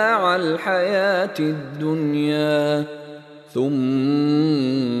مَّتَاعَ الْحَيَاةِ الدُّنْيَا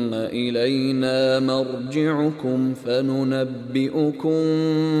ثُمَّ إِلَيْنَا مَرْجِعُكُمْ فَنُنَبِّئُكُم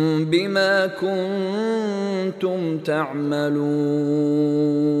بِمَا كُنتُمْ تَعْمَلُونَ.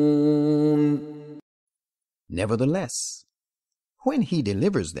 Nevertheless, when He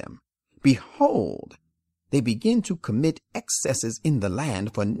delivers them, behold, they begin to commit excesses in the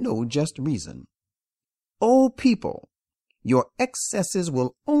land for no just reason. O people, your excesses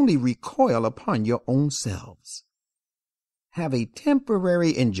will only recoil upon your own selves. Have a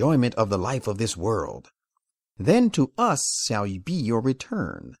temporary enjoyment of the life of this world. Then to us shall be your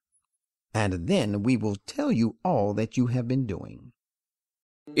return, and then we will tell you all that you have been doing.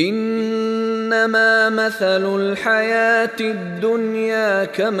 إنما مثل الحياة الدنيا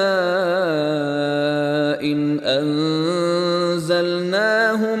كماء إن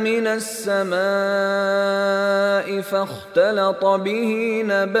أنزلناه من السماء فاختلط به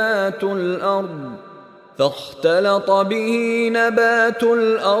نبات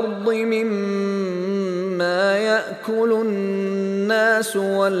الأرض مما يأكل الناس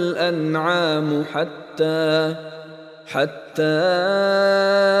والأنعام حتى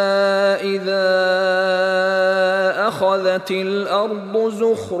إذا أخذت الأرض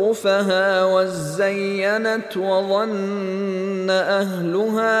زخرفها وزينت وظن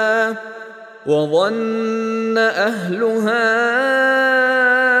أهلها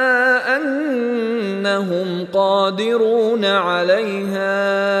أنهم قادرون عليها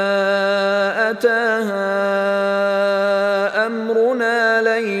أتاها أمرنا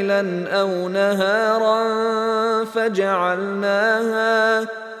ليلا أو نهارا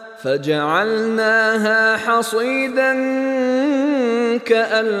فجعلناها حصيدا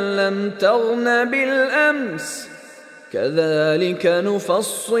كأن لم تغن بالأمس كذلك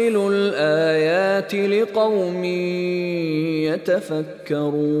نفصل الآيات لقوم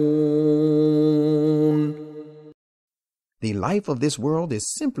يتفكرون. The life of this world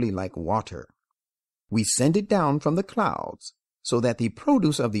is simply like water. We send it down from the clouds, so that the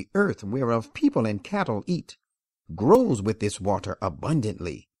produce of the earth whereof people and cattle eat grows with this water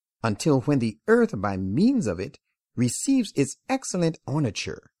abundantly, until when the earth by means of it receives its excellent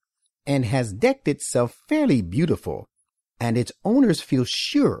ornature, and has decked itself fairly beautiful, and its owners feel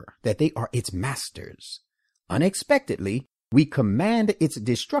sure that they are its masters. Unexpectedly, we command its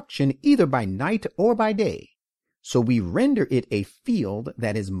destruction either by night or by day. So we render it a field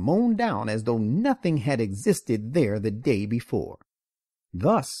that is mown down as though nothing had existed there the day before.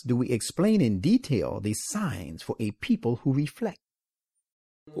 Thus do we explain in detail the signs for a people who reflect.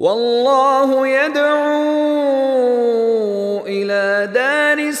 والله يدعو إلى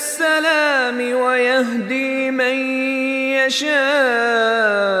دار السلام ويهدي من يشاء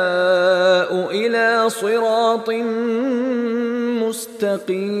إلى صراط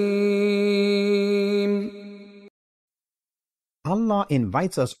مستقيم. Allah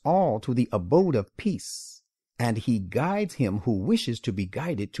invites us all to the abode of peace, and He guides him who wishes to be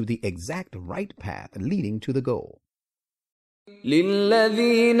guided to the exact right path leading to the goal.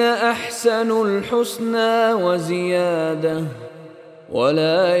 للذين أحسنوا الحسنى وزيادة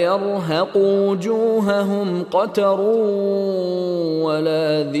ولا يرهق وجوههم قتر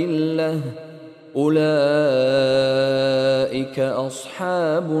ولا ذلة أولئك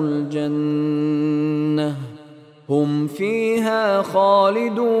أصحاب الجنة هم فيها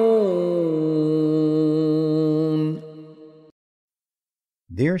خالدون.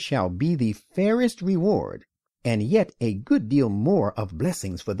 There shall be the fairest reward, and yet a good deal more of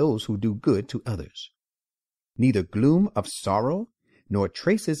blessings for those who do good to others. Neither gloom of sorrow nor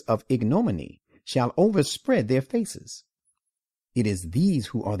traces of ignominy shall overspread their faces. It is these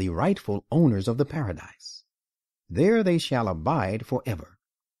who are the rightful owners of the paradise. There they shall abide forever.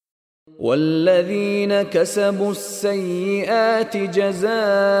 والذين كسبوا السيئات جزاء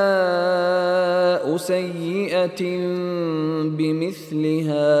سيئة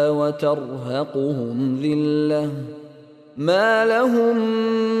بمثلها وترهقهم ذلة ما لهم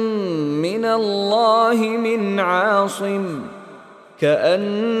من الله من عاصم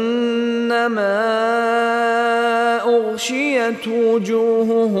كأنما أغشيت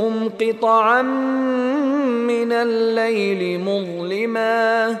وجوههم قطعا من الليل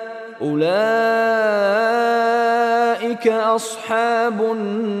مظلما أولئك أصحاب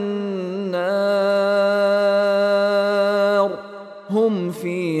النار هم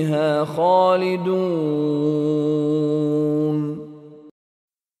فيها خالدون.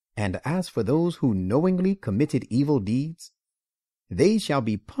 And as for those who knowingly committed evil deeds, they shall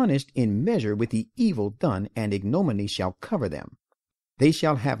be punished in measure with the evil done, and ignominy shall cover them. They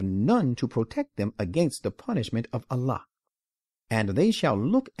shall have none to protect them against the punishment of Allah. And they shall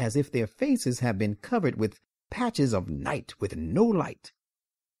look as if their faces have been covered with patches of night with no light.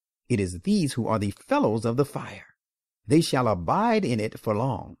 It is these who are the fellows of the fire. They shall abide in it for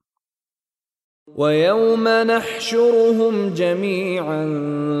long. وَيَوْمَ نَحْشُرُهُمْ جَمِيعًا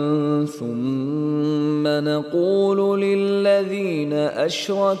ثُمَّ نَقُولُ لِلَّذِينَ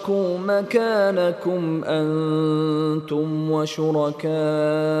أَشْرَكُوا مَكَانَكُمْ أَنْتُمْ وَشُرَكَاؤُكُمْ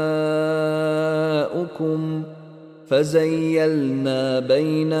فَزَيَّلْنَا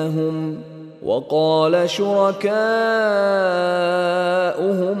بَيْنَهُمْ وَقَالَ شُرَكَاؤُهُمْ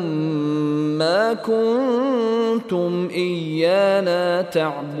مَا كُنْتُمْ إِيَّانَا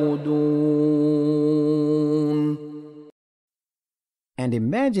تَعْبُدُونَ. And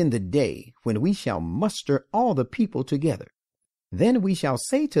imagine the day when we shall muster all the people together. Then we shall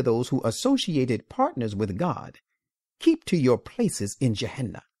say to those who associated partners with God, keep to your places in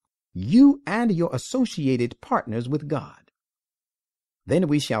Jahannam, you and your associated partners with God. Then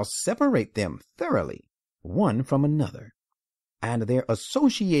we shall separate them thoroughly, one from another. And their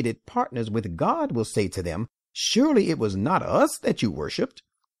associated partners with God will say to them, surely it was not us that you worshipped.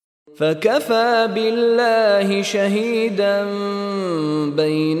 فَكَفَى بِاللَّهِ شَهِيدًا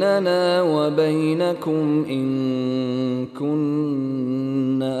بَيْنَنَا وَبَيْنَكُمْ إِن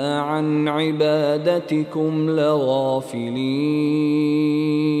كُنَّا عَنْ عِبَادَتِكُمْ لَغَافِلِينَ.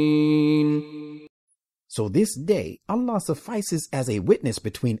 So this day Allah suffices as a witness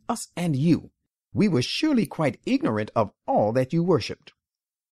between us and you. We were surely quite ignorant of all that you worshipped.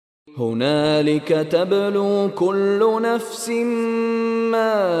 هُنَالِكَ تَبْلُو كُلُّ نَفْسٍ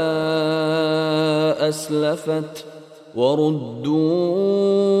مَّا أَسْلَفَتْ وَرُدُّوا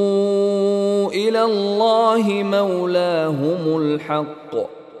إِلَى اللَّهِ مَوْلَاهُمُ الْحَقِّ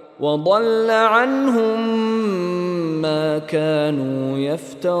وَضَلَّ عَنْهُم مَّا كَانُوا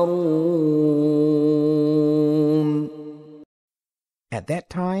يَفْتَرُونَ. At that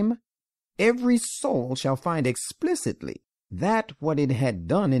time, every soul shall find explicitly that what it had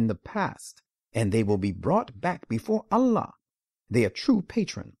done in the past, and they will be brought back before Allah, their true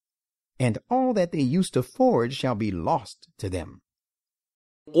patron, and all that they used to forge shall be lost to them.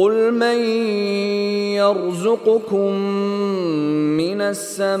 قُلْ مَنْ يَرْزُقُكُمْ مِنَ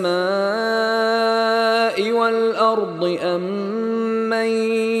السَّمَاءِ وَالْأَرْضِ أَمَّنْ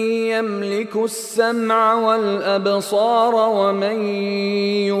يَمْلِكُ السَّمْعَ وَالْأَبْصَارَ وَمَنْ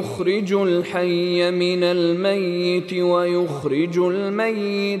يُخْرِجُ الْحَيَّ مِنَ الْمَيِّتِ وَيُخْرِجُ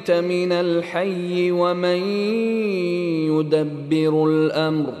الْمَيِّتَ مِنَ الْحَيِّ وَمَنْ يُدَبِّرُ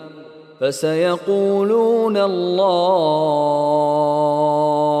الْأَمْرَ فسيقولون الله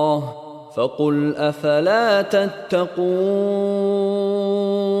فقل أفلا تتقون.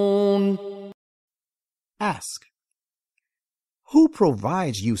 Ask, who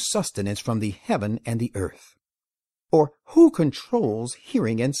provides you sustenance from the heaven and the earth? Or who controls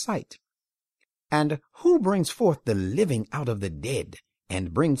hearing and sight? And who brings forth the living out of the dead,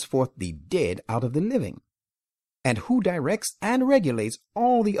 and brings forth the dead out of the living? And who directs and regulates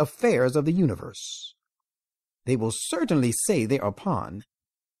all the affairs of the universe? They will certainly say thereupon,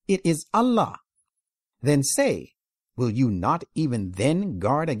 it is Allah. Then say, will you not even then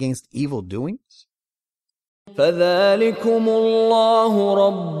guard against evil doings? فَذَلِكُمُ اللَّهُ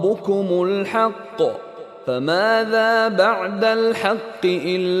رَبُّكُمُ الْحَقُّ فماذا بعد الحق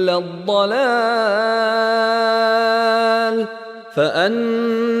إلا الضلال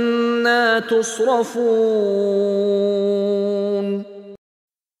فأنى تصرفون.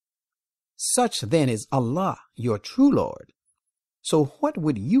 Such then is Allah, your true Lord. So what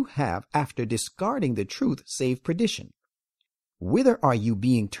would you have after discarding the truth save perdition? Whither are you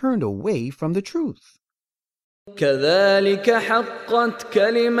being turned away from the truth? كذلك حقت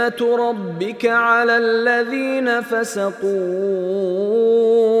كلمة ربك على الذين فسقوا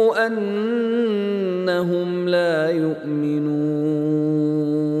أنهم لا يؤمنون.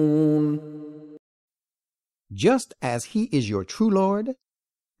 Just as He is your true Lord,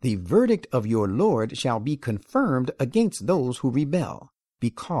 the verdict of your Lord shall be confirmed against those who rebel,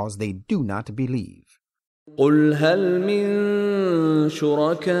 because they do not believe. قل هل من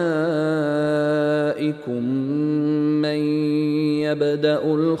شركائكم من يبدأ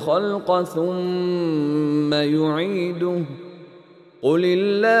الخلق ثم يعيده قل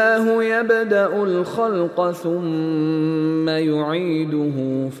الله يبدأ الخلق ثم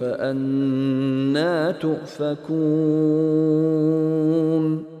يعيده فأنى تؤفكون.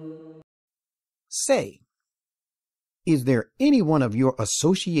 Say, is there any one of your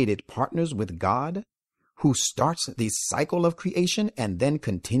associated partners with God who starts the cycle of creation and then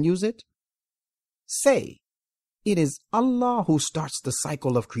continues it? Say, it is Allah who starts the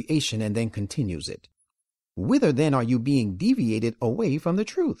cycle of creation and then continues it. Whither then are you being deviated away from the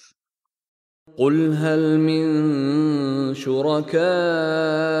truth? قل هل من شركائكم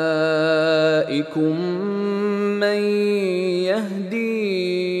من يهدي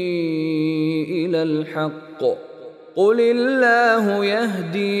إلى الحق قل الله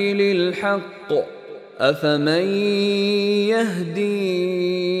يهدي للحق أفمن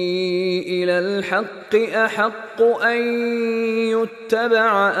يهدي إلى الحق أحق أن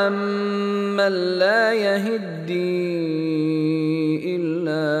يتبع أم من لا يهدي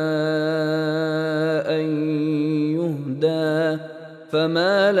إلا أن يهدى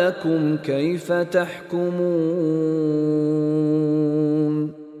فما لكم كيف تحكمون.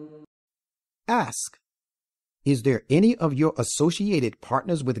 Ask, is there any of your associated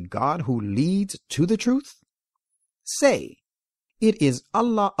partners with God who leads to the truth? Say, it is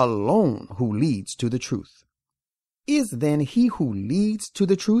Allah alone who leads to the truth. Is then he who leads to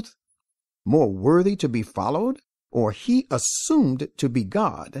the truth more worthy to be followed, or he assumed to be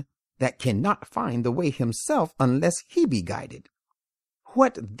God that cannot find the way himself unless he be guided?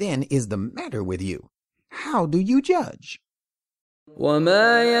 What then is the matter with you? How do you judge?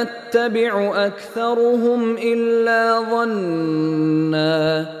 وما يتبع أكثرهم إلا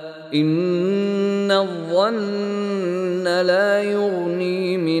ظنا إن الظن لا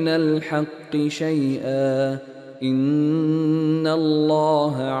يغني من الحق شيئا إن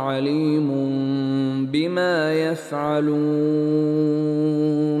الله عليم بما يفعلون.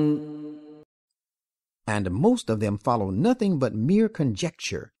 And most of them follow nothing but mere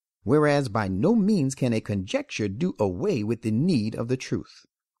conjecture, whereas by no means can a conjecture do away with the need of the truth.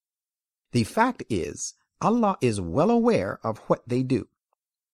 The fact is, Allah is well aware of what they do.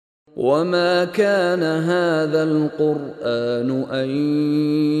 وما كان هذا القرآن أن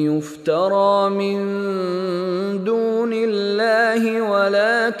يفترى من دون الله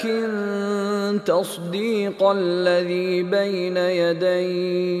ولكن تصديق الذي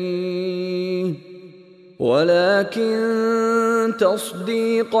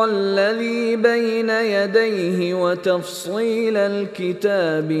بين يديه وتفصيل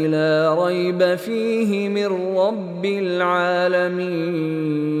الكتاب لا ريب فيه من رب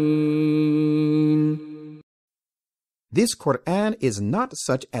العالمين. This Quran is not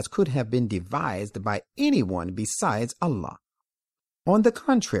such as could have been devised by anyone besides Allah. On the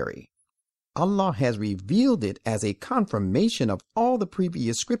contrary, Allah has revealed it as a confirmation of all the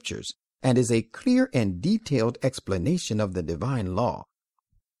previous scriptures, and is a clear and detailed explanation of the divine law.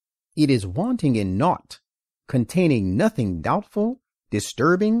 It is wanting in naught, containing nothing doubtful,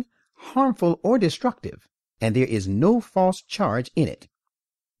 disturbing, harmful, or destructive, and there is no false charge in it.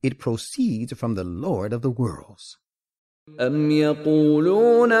 It proceeds from the Lord of the worlds. أم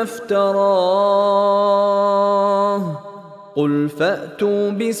يقولون افتراه قل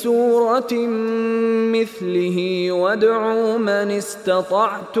فأتوا بسورة مثله وادعوا من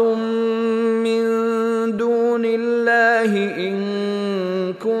استطعتم من دون الله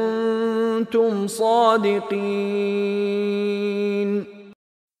إن كنتم صادقين.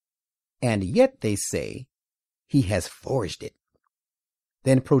 And yet they say, he has forged it.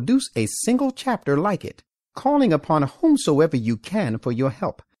 Then produce a single chapter like it, calling upon whomsoever you can for your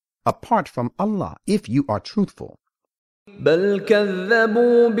help, apart from Allah, if you are truthful. بل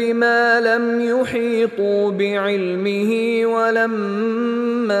كذبوا بما لم يحيطوا بعلمه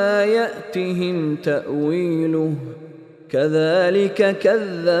ولما يأتهم تأويله كذلك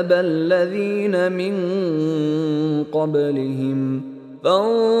كذب الذين من قبلهم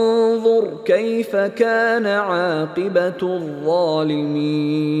فانظر كيف كان عاقبة الظالمين.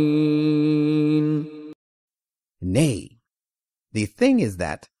 Nay, the thing is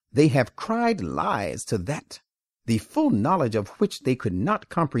that they have cried lies to that, the full knowledge of which they could not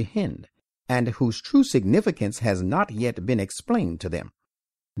comprehend, and whose true significance has not yet been explained to them.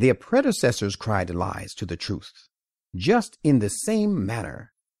 Their predecessors cried lies to the truth, just in the same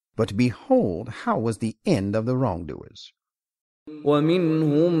manner. But behold, how was the end of the wrongdoers.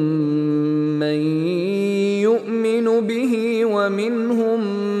 وَمِنْهُمْ مَنْ يُؤْمِنُ بِهِ وَمِنْهُمْ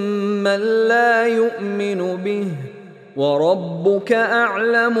مَنْ لَا يُؤْمِنُ بِهِ وَرَبُّكَ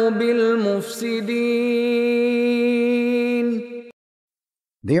أَعْلَمُ بِالْمُفْسِدِينَ.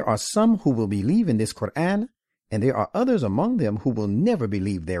 There are some who will believe in this Quran, and there are others among them who will never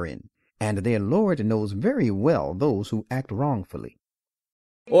believe therein, and their Lord knows very well those who act wrongfully.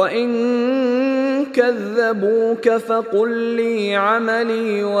 وَإِن كَذَّبُوكَ فَقُل لِّي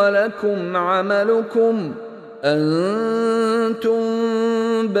عَمَلِي وَلَكُمْ عَمَلُكُمْ أَنتُم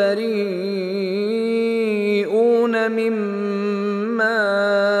بَرِيئُونَ مِمَّا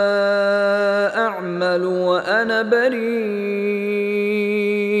أَعْمَلُ وَأَنَا بَرِيءٌ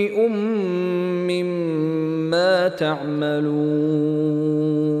مِّمَّا تَعْمَلُونَ.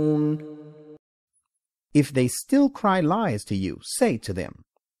 If they still cry lies to you, say to them,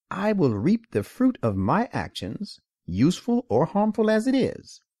 I will reap the fruit of my actions, useful or harmful as it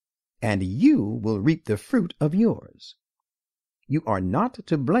is, and you will reap the fruit of yours. You are not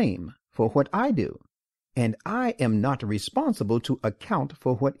to blame for what I do, and I am not responsible to account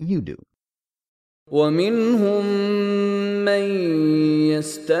for what you do. وَمِنْهُمْ مَنْ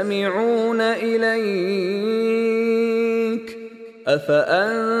يَسْتَمِعُونَ إِلَيْكَ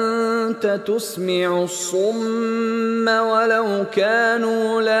أَفَأَنْتَ تُسْمِعُ الصُّمَّ وَلَوْ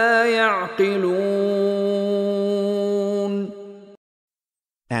كَانُوا لَا يَعْقِلُونَ.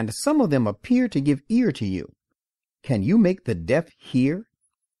 And some of them appear to give ear to you. Can you make the deaf hear,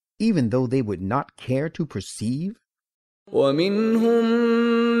 even though they would not care to perceive? وَمِنْهُمْ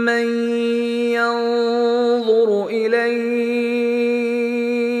مَنْ يَنْظُرُ إِلَيْكَ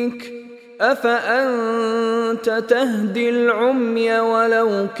أَفَأَنْتَ تَهْدِي الْعُمْيَ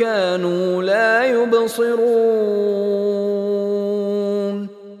وَلَوْ كَانُوا لَا يُبْصِرُونَ.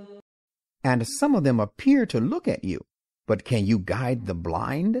 And some of them appear to look at you, but can you guide the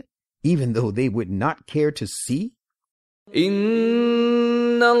blind, even though they would not care to see?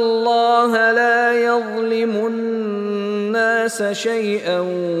 إِنَّ اللَّهَ لَا يَظْلِمُ النَّاسَ شَيْئًا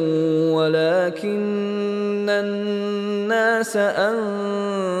وَلَكِنَّ النَّاسَ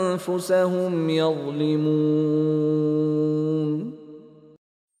أَنفُسَهُمْ يَظْلِمُونَ.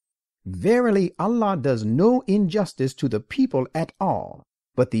 Verily, Allah does no injustice to the people at all,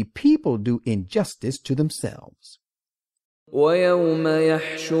 but the people do injustice to themselves. وَيَوْمَ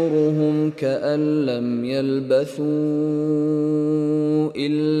يَحْشُرُهُمْ كَأَن لَّمْ يَلْبَثُوا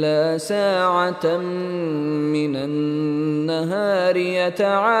إِلَّا سَاعَةً مِّنَ النَّهَارِ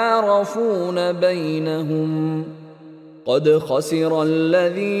يَتَعَارَفُونَ بَيْنَهُمْ قَدْ خَسِرَ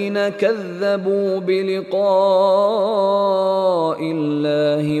الَّذِينَ كَذَّبُوا بِلِقَاءِ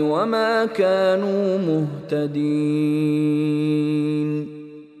اللَّهِ وَمَا كَانُوا مُهْتَدِينَ.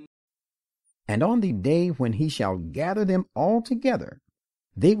 And on the day when he shall gather them all together,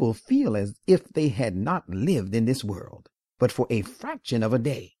 they will feel as if they had not lived in this world, but for a fraction of a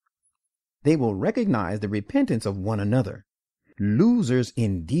day. They will recognize the repentance of one another. Losers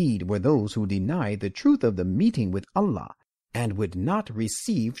indeed were those who denied the truth of the meeting with Allah and would not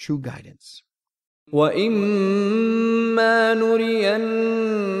receive true guidance. وَإِمَّا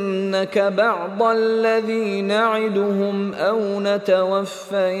نُرِيَنَّكَ بَعْضَ الَّذِي نَعِدُهُمْ أَوْ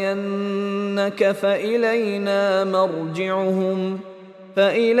نَتَوَفَّيَنَّكَ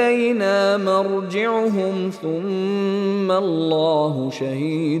فَإِلَيْنَا مَرْجِعُهُمْ ثُمَّ اللَّهُ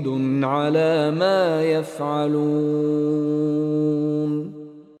شَهِيدٌ عَلَى مَا يَفْعَلُونَ.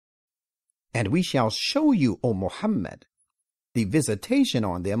 And we shall show you, O Muhammad, the visitation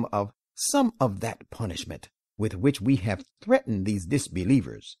on them of some of that punishment with which we have threatened these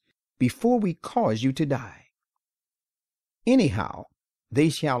disbelievers before we cause you to die. Anyhow, they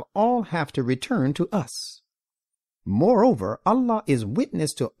shall all have to return to us. Moreover, Allah is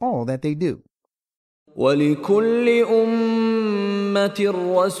witness to all that they do. وَلِكُلِّ أُمَّةٍ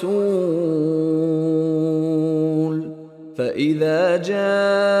رَسُولٌ فإذا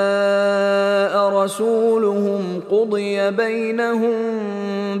جاء رسولهم قضي بينهم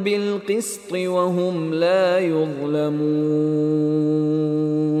بالقسط وهم لا يظلمون.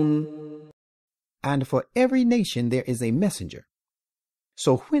 And for every nation there is a messenger.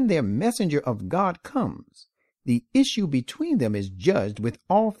 So when their messenger of God comes, the issue between them is judged with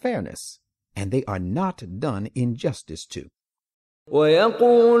all fairness, and they are not done injustice to.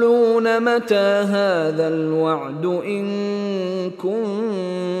 ويقولون متى هذا الوعد إن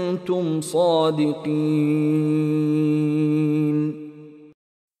كنتم صادقين.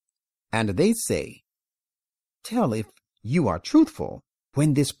 And they say, tell if you are truthful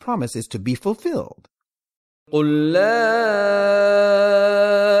when this promise is to be fulfilled. قل لا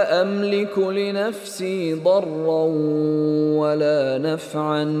أملك لنفسي ضرا ولا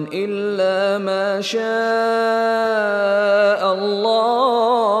نفعا إلا ما شاء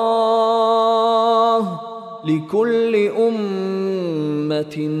الله لكل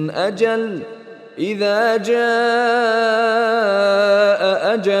أمة أجل إذا جاء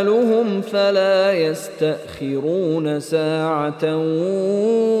أجلهم فلا يستأخرون ساعة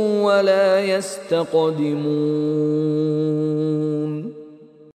ولا يستقدمون.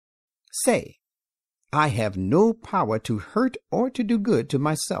 Say, I have no power to hurt or to do good to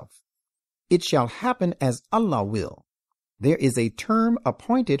myself. It shall happen as Allah will. There is a term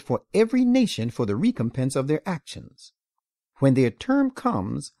appointed for every nation for the recompense of their actions. When their term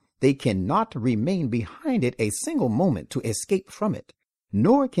comes, they cannot remain behind it a single moment to escape from it,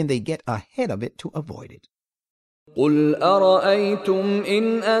 nor can they get ahead of it to avoid it. قل أرأيتم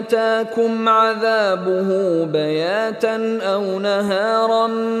إن أتاكم عذابه بياتا أو نهارا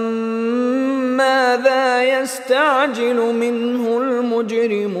ماذا يستعجل منه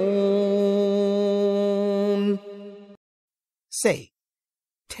المجرمون. Say,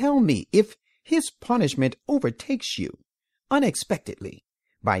 tell me if his punishment overtakes you unexpectedly,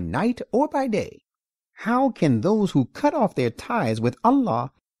 by night or by day, how can those who cut off their ties with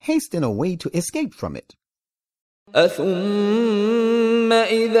Allah hasten away to escape from it? أثم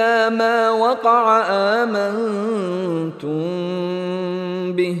إذا ما وقع آمنتم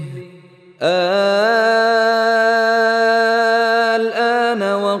به الآن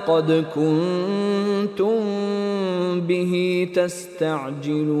وقد كنتم به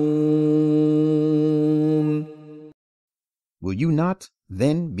تستعجلون. Will you not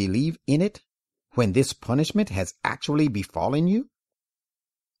then believe in it when this punishment has actually befallen you?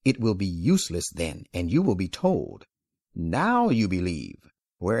 It will be useless then, and you will be told, now you believe,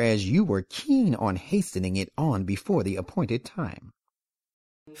 whereas you were keen on hastening it on before the appointed time.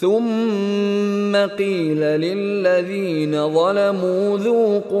 ثم قيل للذين ظلموا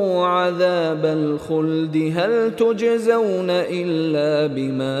ذوقوا عذاب الخلد هل تجزون إلا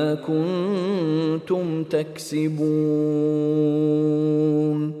بما كنتم تكسبون.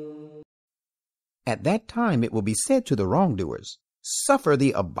 At that time it will be said to the wrongdoers, suffer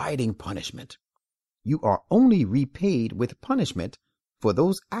the abiding punishment. You are only repaid with punishment for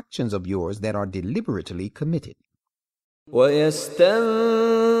those actions of yours that are deliberately committed. ويستنبئونك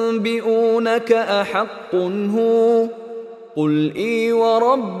أحق هو قل إي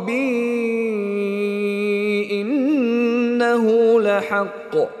وربي إنه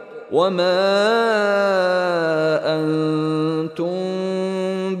لحق وما أنتم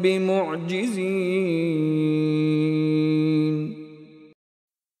بمعجزين.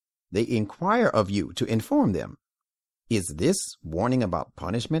 They inquire of you to inform them, is this warning about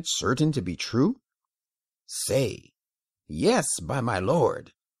punishment certain to be true? Say, yes, by my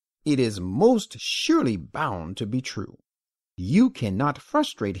Lord, it is most surely bound to be true. You cannot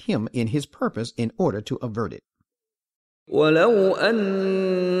frustrate him in his purpose in order to avert it. ولو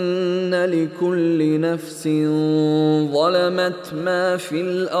أن لكل نفس ظلمت ما في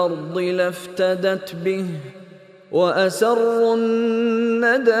الأرض لافتدت به وأسروا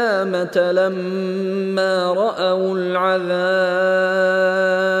الندامة لما رأوا العذاب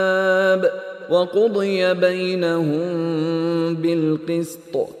وقضي بينهم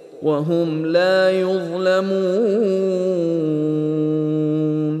بالقسط وهم لا يظلمون.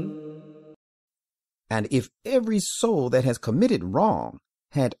 And if every soul that has committed wrong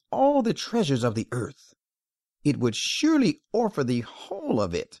had all the treasures of the earth, it would surely offer the whole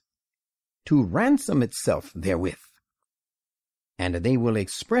of it to ransom itself therewith. And they will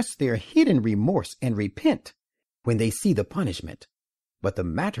express their hidden remorse and repent when they see the punishment, but the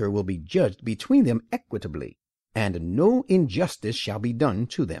matter will be judged between them equitably, and no injustice shall be done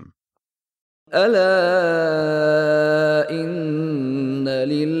to them. ألا إن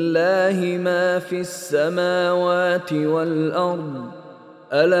لله ما في السماوات والأرض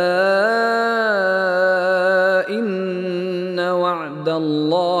ألا إن وعد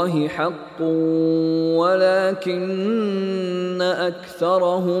الله حق ولكن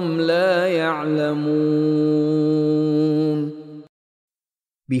أكثرهم لا يعلمون.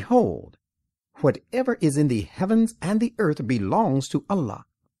 Behold, whatever is in the heavens and the earth belongs to Allah.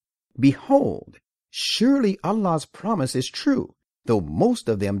 Behold, surely Allah's promise is true, though most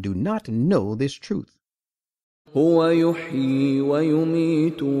of them do not know this truth. هو يحيي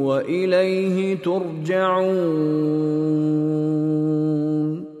ويميت وإليه ترجعون.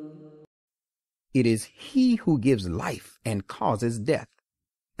 It is He who gives life and causes death,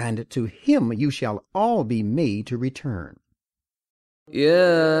 and to Him you shall all be made to return.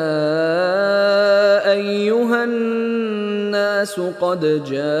 يا أيها الناس قد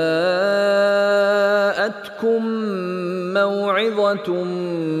جاءتكم موعظة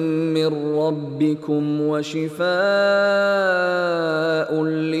من ربكم وشفاء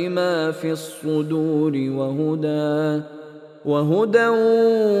لما في الصدور وهدى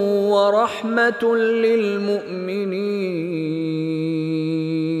ورحمة للمؤمنين.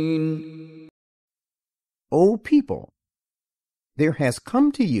 O people, there has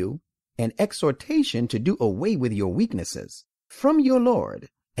come to you an exhortation to do away with your weaknesses from your Lord,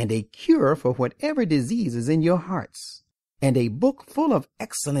 and a cure for whatever disease is in your hearts, and a book full of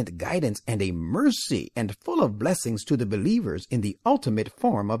excellent guidance and a mercy and full of blessings to the believers in the ultimate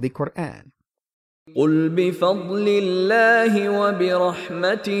form of the Quran. قل بفضل الله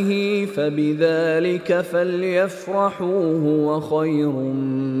وبرحمته فبذلك فليفرحوا هو خير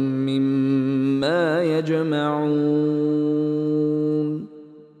مما يجمعون.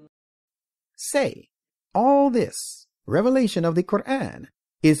 Say, all this revelation of the Quran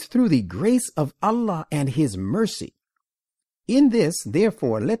is through the grace of Allah and His mercy. In this,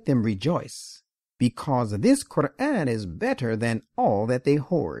 therefore, let them rejoice, because this Quran is better than all that they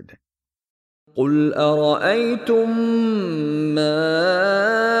hoard. قل أرأيتم ما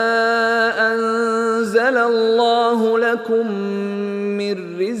أنزل الله لكم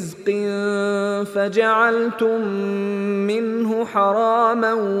من رزق فجعلتم منه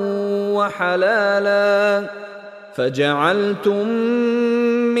حراما وحلالا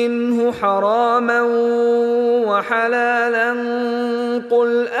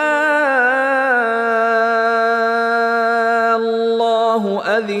قل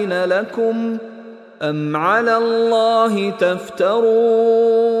الله أذن لكم أم على الله تفترون.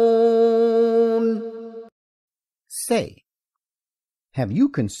 Say, have you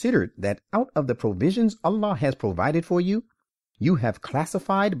considered that out of the provisions Allah has provided for you, you have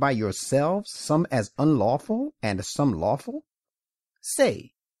classified by yourselves some as unlawful and some lawful?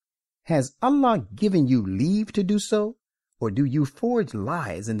 Say, has Allah given you leave to do so, or do you forge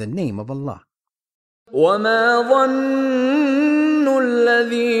lies in the name of Allah? وما ظن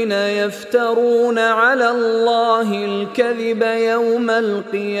الذين يفترون على الله الكذب يوم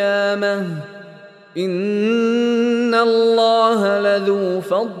القيامة إن الله لذو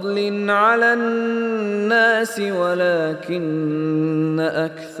فضل على الناس ولكن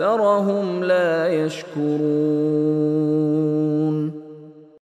أكثرهم لا يشكرون.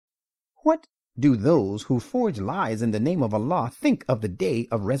 What do those who forge lies in the name of Allah think of the day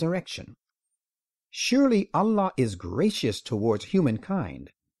of resurrection? Surely Allah is gracious towards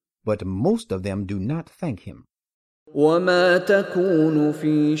humankind, but most of them do not thank Him. وما تكون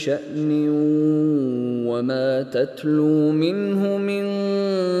في شأن وما تتلو منه من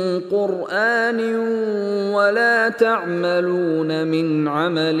قرآن ولا تعملون من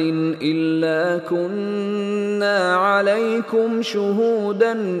عمل إلا كنا عليكم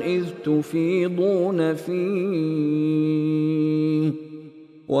شهودا إذ تفيضون فيه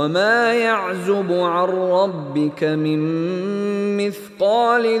وما يعزب عن ربك من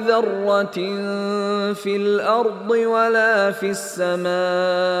مثقال ذرة في الأرض ولا في السماء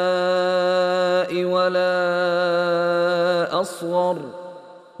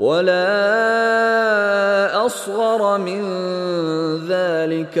ولا أصغر من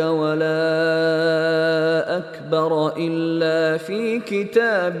ذلك ولا أكبر إلا في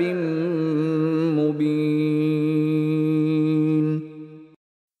كتاب مبين.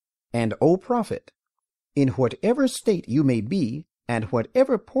 And, O Prophet, in whatever state you may be, and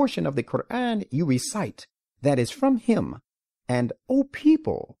whatever portion of the Quran you recite that is from Him, and, O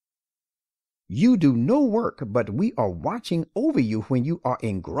people, you do no work, but we are watching over you when you are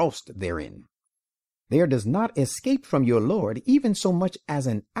engrossed therein. There does not escape from your Lord even so much as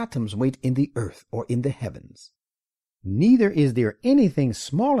an atom's weight in the earth or in the heavens. Neither is there anything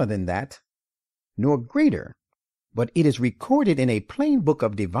smaller than that, nor greater, but it is recorded in a plain book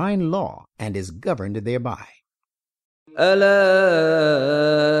of divine law and is governed thereby. ألا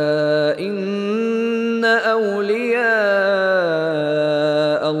إن أولياء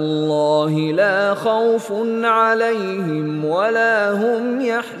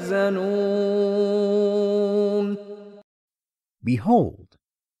Behold,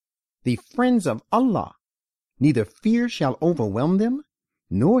 the friends of Allah, neither fear shall overwhelm them,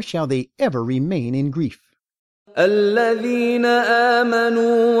 nor shall they ever remain in grief. الذين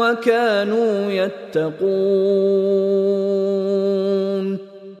آمنوا وكانوا يتقون.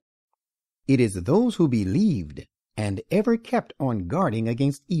 It is those who believed and ever kept on guarding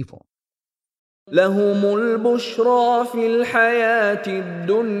against evil. لهم البشرى في الحياة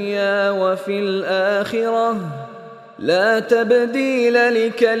الدنيا وفي الآخرة لا تبديل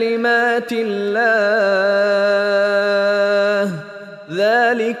لكلمات الله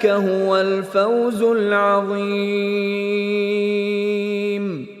ذلك هو الفوز العظيم.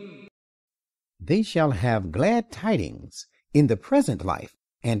 They shall have glad tidings in the present life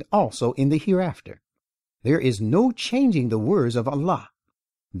and also in the hereafter. There is no changing the words of Allah.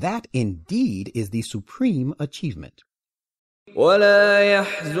 That indeed is the supreme achievement. ولا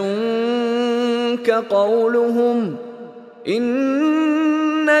يحزنك قولهم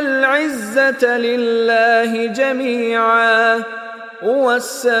إن العزة لله جميعا هو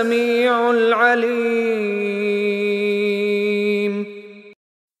السميع العليم.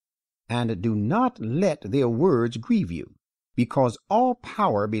 And do not let their words grieve you, because all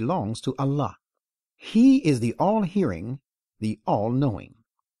power belongs to Allah. He is the all-hearing, the all-knowing.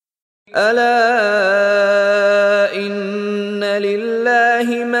 ألا إن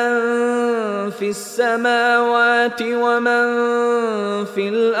لله من في السماوات ومن في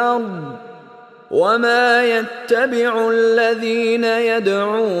الأرض وما يتبع الذين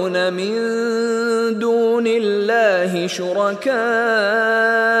يدعون من دون الله شركاء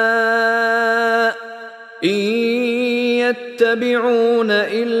إن يتبعون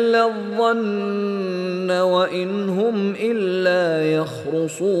إلا الظن وإن هم إلا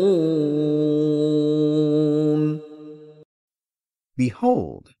يخرصون.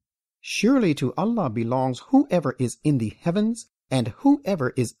 Behold, surely to Allah belongs whoever is in the heavens and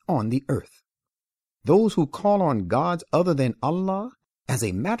whoever is on the earth. Those who call on gods other than Allah, as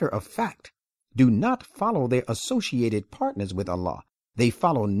a matter of fact, do not follow their associated partners with Allah. They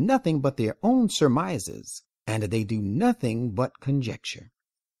follow nothing but their own surmises, and they do nothing but conjecture.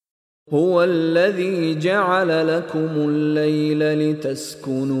 هو الذي جعل لكم الليل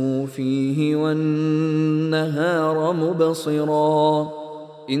لتسكنوا فيه والنهار مبصرا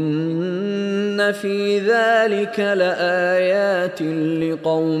إن في ذلك لآيات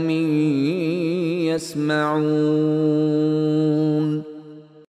لقوم يسمعون.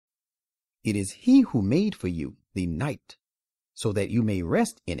 It is He who made for you the night, so that you may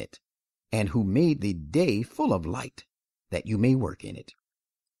rest in it, and who made the day full of light, that you may work in it.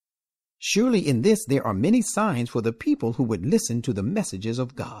 Surely in this there are many signs for the people who would listen to the messages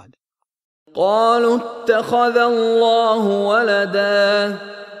of God. قالوا اتخذ الله ولدا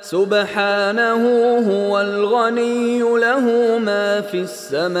سبحانه هو الغني له ما في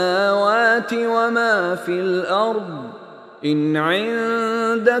السماوات وما في الأرض إن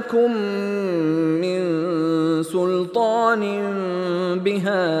عندكم من سلطان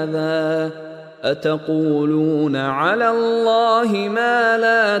بهذا أتقولون على الله ما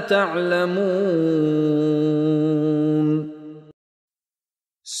لا تعلمون.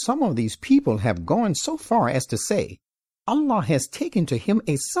 Some of these people have gone so far as to say, Allah has taken to him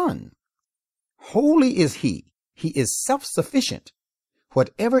a son. Holy is he. He is self-sufficient.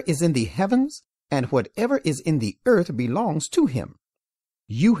 Whatever is in the heavens and whatever is in the earth belongs to him.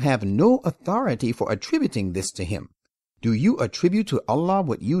 You have no authority for attributing this to him. Do you attribute to Allah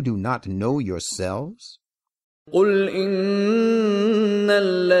what you do not know yourselves? قل إن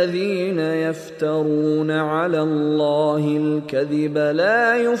الذين يفترون على الله الكذب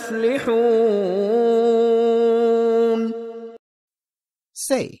لا يفلحون.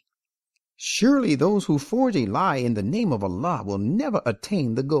 Say, surely those who forge a lie in the name of Allah will never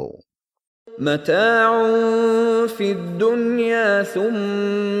attain the goal. متاع في الدنيا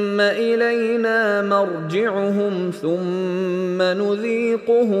ثم إلينا مرجعهم ثم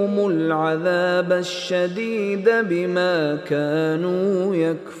نذيقهم العذاب الشديد بما كانوا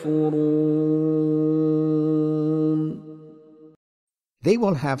يكفرون. They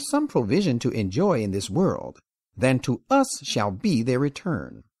will have some provision to enjoy in this world, then to us shall be their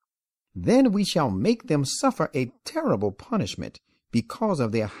return. Then we shall make them suffer a terrible punishment because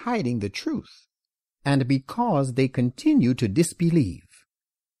of their hiding the truth, and because they continue to disbelieve.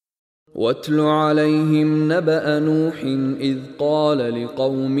 واتل عليهم نبأ نوح إذ قال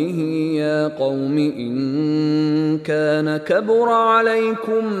لقومه يا قوم إن كان كبر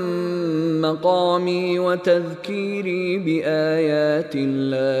عليكم مقامي وتذكيري بآيات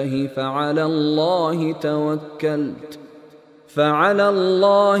الله فعلى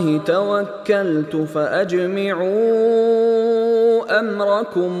الله توكلت فأجمعوا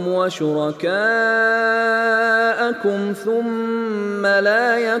أمركم وشركاءكم ثم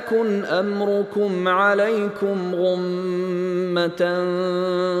لا يكن أمركم عليكم غمة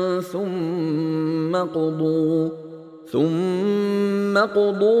ثم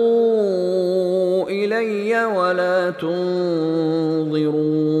قضوا إلي ولا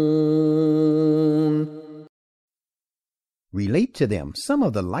تنظرون. Relate to them some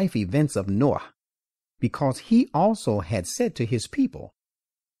of the life events of Noah, because he also had said to his people,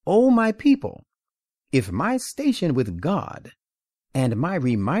 O my people, if my station with God and my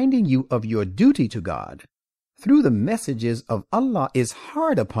reminding you of your duty to God through the messages of Allah is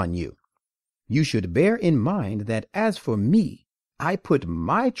hard upon you, you should bear in mind that as for me, I put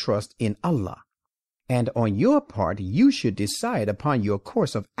my trust in Allah, and on your part you should decide upon your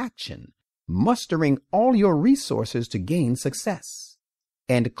course of action, mustering all your resources to gain success,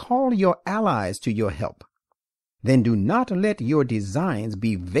 and call your allies to your help. Then do not let your designs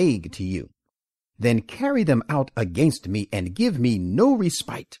be vague to you. Then carry them out against me and give me no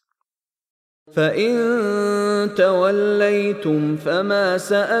respite. فَإِن تَوَلَّيْتُمْ فَمَا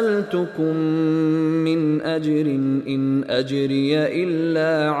سَأَلْتُكُم مِّنْ أَجْرٍ إِنْ أَجْرِيَ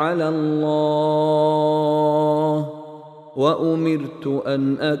إِلَّا عَلَى اللَّهِ وَأُمِرْتُ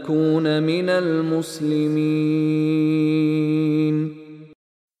أَنْ أَكُونَ مِنَ الْمُسْلِمِينَ.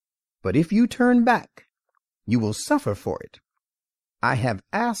 But if you turn back, you will suffer for it. I have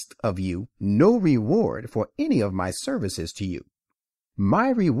asked of you no reward for any of my services to you. My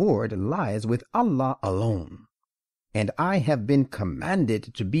reward lies with Allah alone, and I have been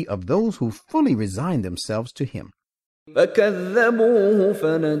commanded to be of those who fully resign themselves to Him. فكذبوه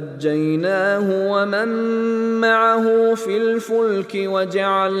فنجيناه ومن معه في الفلك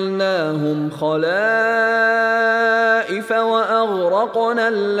وجعلناهم خلائف وأغرقنا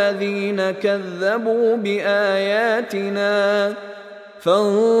الذين كذبوا بآياتنا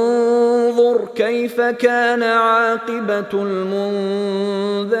فانظر كيف كان عاقبة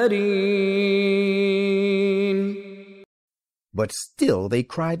المنذرين. But still they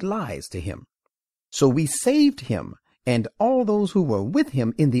cried lies to him. So we saved him and all those who were with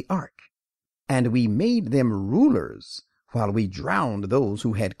him in the ark, and we made them rulers, while we drowned those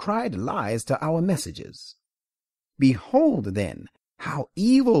who had cried lies to our messages. Behold then, how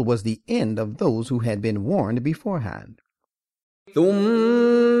evil was the end of those who had been warned beforehand.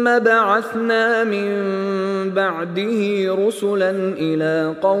 ثم بعثنا من بعده رسلا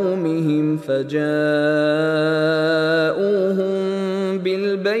إلى قومهم فجاءوهم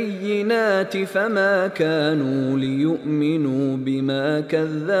بالبينات فما كانوا ليؤمنوا بما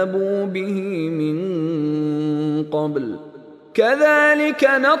كذبوا به من قبل كذلك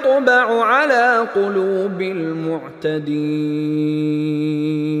نطبع على قلوب المعتدين.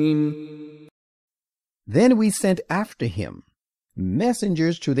 Then we sent after him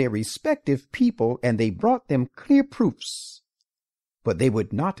messengers to their respective people, and they brought them clear proofs. But they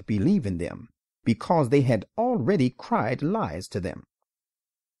would not believe in them, because they had already cried lies to them.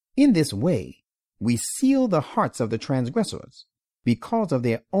 In this way, we seal the hearts of the transgressors, because of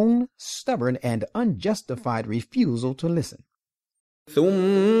their own stubborn and unjustified refusal to listen.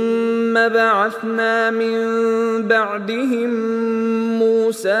 ثم بعثنا من بعدهم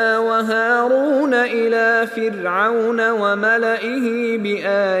موسى وهارون إلى فرعون وملئه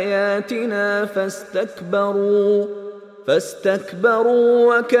بآياتنا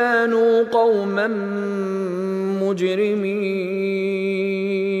فاستكبروا وكانوا قوما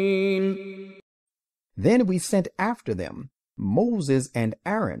مجرمين. Then we sent after them Moses and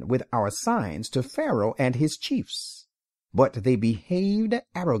Aaron with our signs to Pharaoh and his chiefs. But they behaved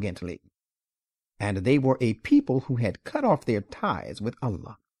arrogantly, and they were a people who had cut off their ties with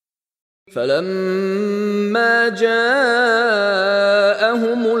Allah. فَلَمَّا جَاءَهُمُ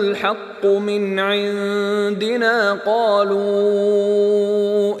الْحَقُّ مِنْ عِنْدِنَا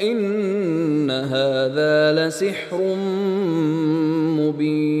قَالُوا إِنَّ هَذَا لَسِحْرٌ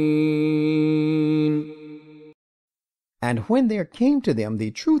مُبِينٌ. And when there came to them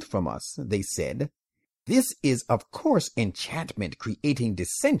the truth from us, they said, This is of course enchantment creating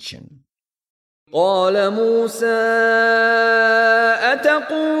dissension. قال موسى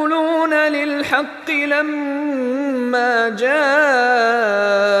أتقولون للحق لما جاءكم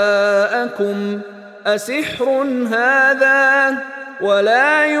أسحر هذا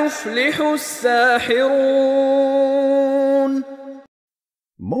ولا يفلح الساحرون.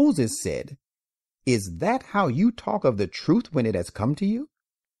 Moses said, Is that how you talk of the truth when it has come to you?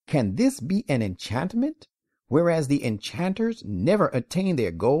 Can this be an enchantment, whereas the enchanters never attain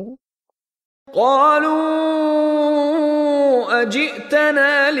their goal? قالوا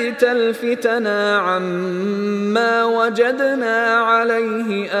أجئتنا لتلفتنا عما وجدنا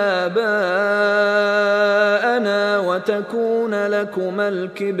عليه آباءنا وتكون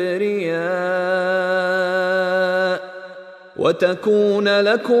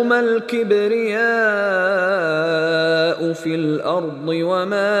لكما الكبرياء في الأرض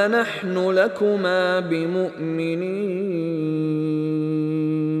وما نحن لكما بمؤمنين.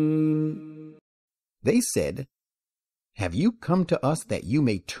 They said, "Have you come to us that you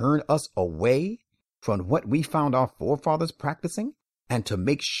may turn us away from what we found our forefathers practicing, and to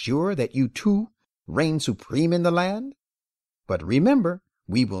make sure that you too reign supreme in the land? But remember,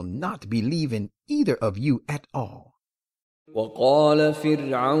 we will not believe in either of you at all." وقال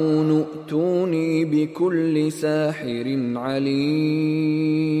فرعون ائتوني بكل ساحر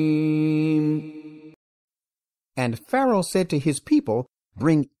عليم. And Pharaoh said to his people,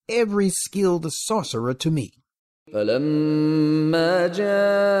 "Bring every skilled sorcerer to me." فلما جاء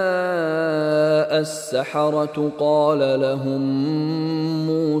السحرة قال لهم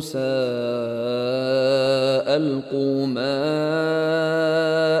موسى ألقوا ما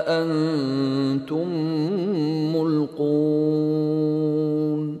أنتم ملقون.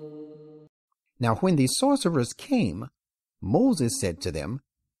 Now when the sorcerers came, Moses said to them,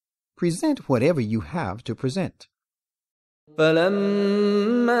 "Present whatever you have to present."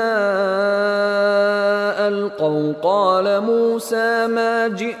 فلما ألقوا قال موسى ما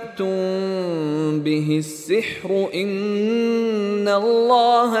جئتم به السحر إن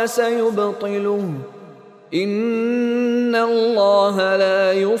الله سيبطله إن الله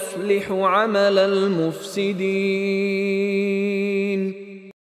لا يصلح عمل المفسدين.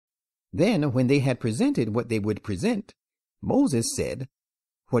 Then when they had presented what they would present, Moses said,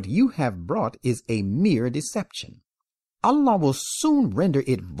 "What you have brought is a mere deception. Allah will soon render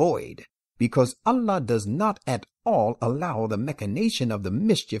it void, because Allah does not at all allow the machination of the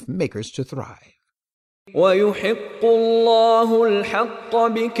mischief makers to thrive." وَيُحِقُّ اللَّهُ الْحَقَّ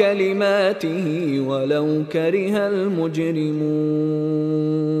بِكَلِمَاتِهِ وَلَوْ كَرِهَ الْمُجْرِمُونَ.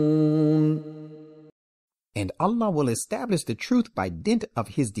 And Allah will establish the truth by dint of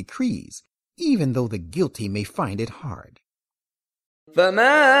His decrees, even though the guilty may find it hard.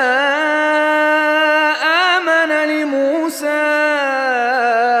 فَمَا آمَنَ لِمُوسَى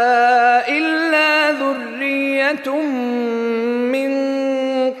إِلَّا ذُرِّيَّةٌ مِّن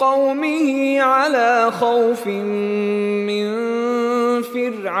قَوْمِهِ عَلَى خَوْفٍ مِّن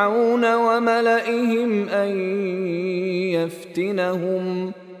فِرْعَوْنَ وَمَلَئِهِمْ أَن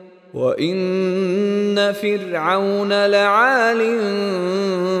يَفْتِنَهُمْ وَإِنَّ فِرْعَوْنَ لَعَالٍ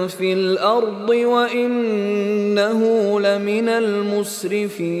فِي الْأَرْضِ وَإِنَّهُ لَمِنَ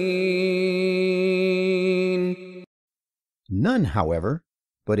الْمُسْرِفِينَ. None, however,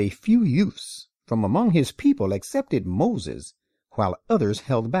 but a few youths from among his people accepted Moses, while others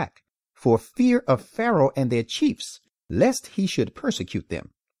held back, for fear of Pharaoh and their chiefs, lest he should persecute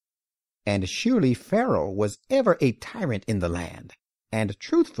them. And surely Pharaoh was ever a tyrant in the land, and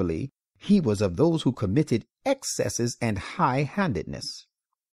truthfully, he was of those who committed excesses and high-handedness.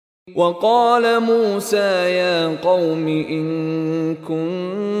 وقال موسى يا قوم إن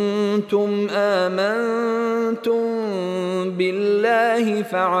كنتم آمنتم بالله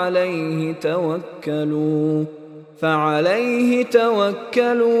فعليه توكلوا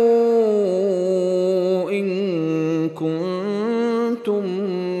إن كنتم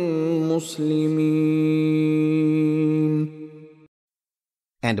مسلمين.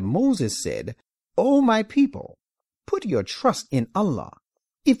 And Moses said, "O my people, put your trust in Allah,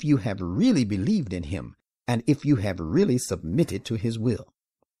 if you have really believed in Him, and if you have really submitted to His will."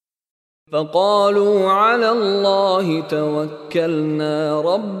 فقالوا على الله توكلنا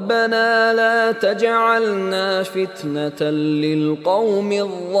ربنا لا تجعلنا فتنة للقوم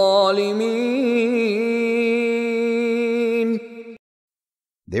الظالمين.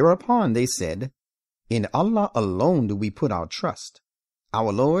 Thereupon they said, "In Allah alone do we put our trust.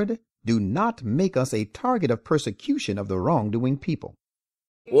 Our Lord, do not make us a target of persecution of the wrongdoing people.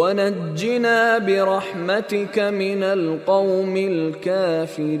 وَنَجِّنَا بِرَحْمَتِكَ مِنَ الْقَوْمِ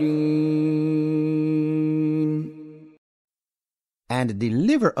الْكَافِرِينَ. And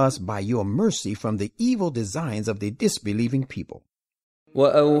deliver us by your mercy from the evil designs of the disbelieving people."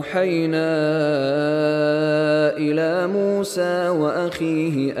 وَأَوْحَيْنَا إِلَى مُوسَى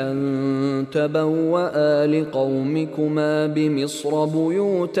وَأَخِيهِ أَن تَبَوَّآ لِقَوْمِكُمَا بِمِصْرَ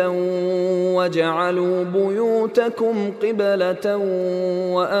بُيُوتًا وَاجْعَلُوا بُيُوتَكُمْ قِبْلَةً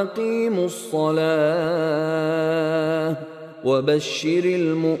وَأَقِيمُوا الصَّلَاةَ وَبَشِّرِ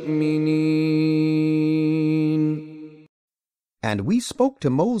الْمُؤْمِنِينَ. And we spoke to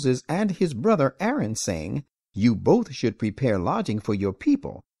Moses and his brother Aaron, saying, You both should prepare lodging for your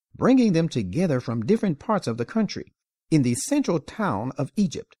people, bringing them together from different parts of the country, in the central town of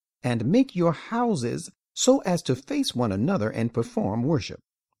Egypt, and make your houses so as to face one another and perform worship.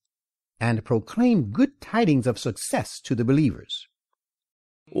 And proclaim good tidings of success to the believers.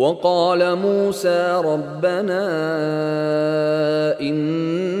 وقال موسى ربنا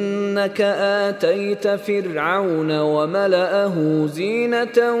إنك آتيت فرعون وملأه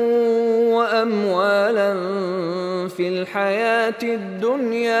زينة وأموالا في الحياة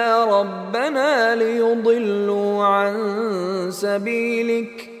الدنيا ربنا ليضلوا عن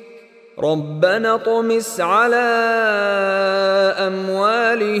سبيلك ربنا اطمس على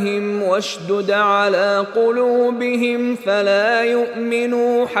أموالهم واشدد على قلوبهم فلا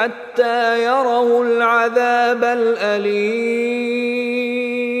يؤمنوا حتى يروا العذاب الأليم.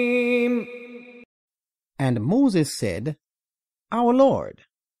 And Moses said, Our Lord,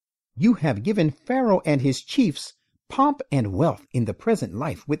 you have given Pharaoh and his chiefs pomp and wealth in the present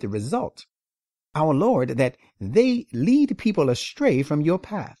life with the result, our Lord, that they lead people astray from your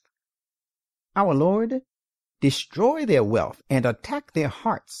path. Our Lord, destroy their wealth and attack their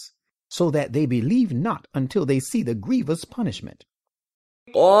hearts, so that they believe not until they see the grievous punishment.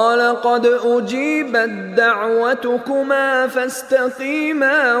 قال قد أجيبت دعوتكما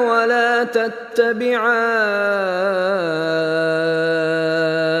فاستقيما ولا تتبعان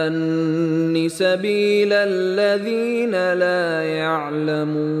سبيل الذين لا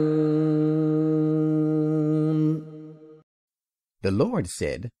يعلمون. The Lord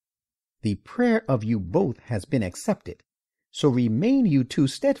said, The prayer of you both has been accepted, so remain you two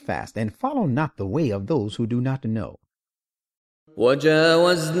steadfast and follow not the way of those who do not know.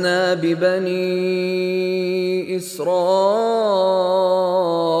 وجاوزنا ببني إسرائيل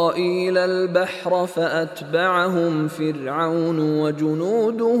البحر فأتبعهم فرعون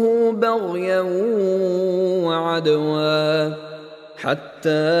وجنوده بغيا وعدوا حتى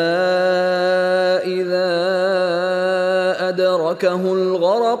إذا أدركه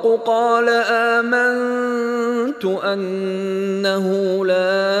الغرق قال آمنت أنه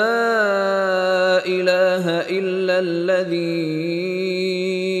لا إله إلا الذي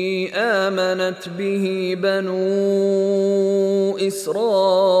آمنت به بنو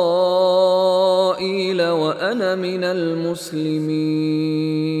إسرائيل وأنا من المسلمين.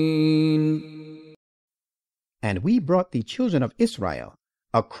 And we brought the children of Israel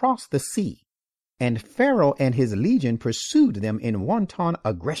across the sea, and Pharaoh and his legion pursued them in wanton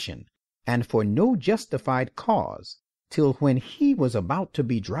aggression, and for no justified cause, till when he was about to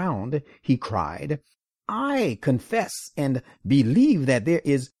be drowned, he cried, I confess and believe that there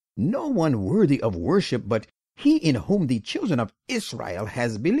is no one worthy of worship but he in whom the children of Israel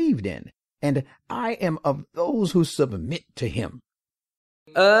has believed in, and I am of those who submit to him.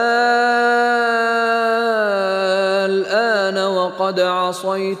 الآن وقد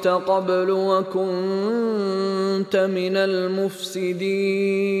عصيت قبل وكنت من المفسدين.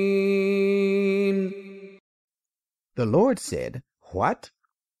 The Lord said, What?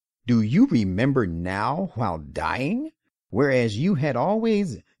 Do you remember now while dying? Whereas you had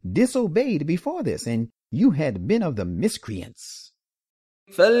always disobeyed before this, and you had been of the miscreants.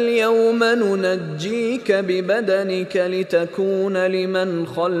 فاليوم ننجيك ببدنك لتكون لمن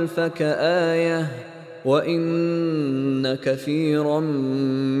خلفك آية وإن كثيرا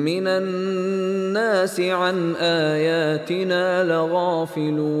من الناس عن آياتنا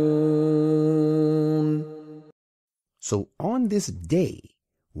لغافلون. So on this day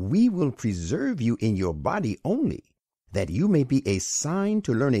we will preserve you in your body only, that you may be a sign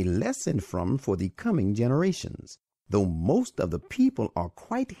to learn a lesson from for the coming generations, though most of the people are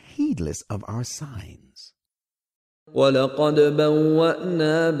quite heedless of our signs. وَلَقَدْ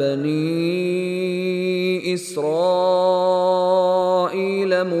بَوَّأْنَا بَنِي إِسْرَائِيلَ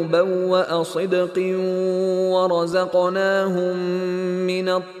مُبَوَّأَ صِدْقٍ وَرَزَقْنَاهُمْ مِنَ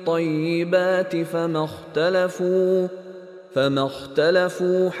الطَّيِّبَاتِ فما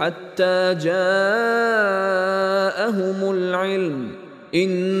اختلفوا حتى جاءهم العلم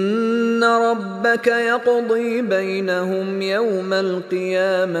إن ربك يقضي بينهم يوم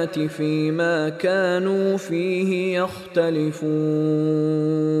القيامة فيما كانوا فيه يختلفون.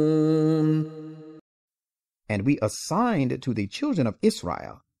 And we assigned to the children of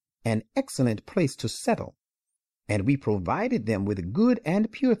Israel an excellent place to settle, and we provided them with good and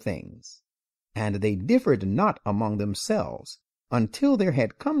pure things, and they differed not among themselves until there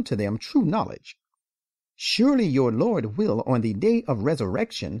had come to them true knowledge. Surely your Lord will, on the day of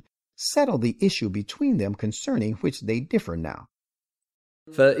resurrection, settle the issue between them concerning which they differ now.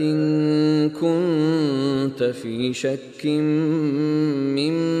 فإن كنت في شك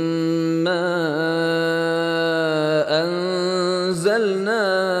مما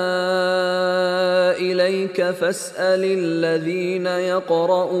فاسأل الذين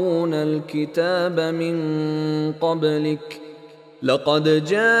يقرؤون الكتاب من قبلك لقد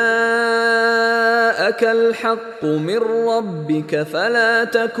جاءك الحق من ربك فلا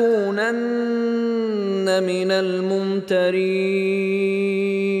تكونن من الممترين.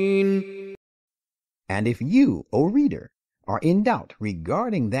 And if you, O reader, are in doubt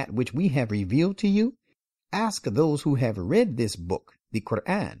regarding that which we have revealed to you, ask those who have read this book, the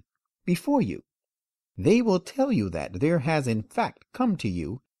Quran, before you. They will tell you that there has in fact come to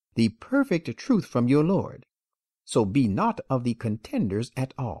you the perfect truth from your Lord. So be not of the contenders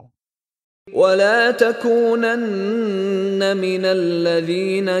at all. ولا تكونن من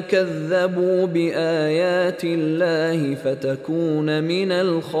الذين كذبوا بآيات الله فتكون من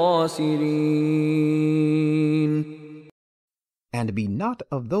الخاسرين. And be not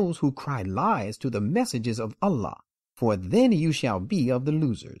of those who cry lies to the messages of Allah, for then you shall be of the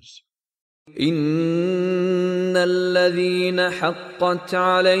losers. إن الذين حقت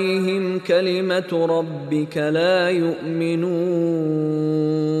عليهم كلمة ربك لا يؤمنون.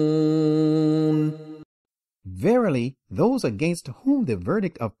 Verily, those against whom the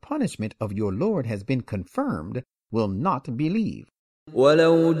verdict of punishment of your Lord has been confirmed will not believe.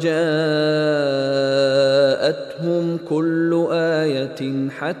 ولو جاءتهم كل آية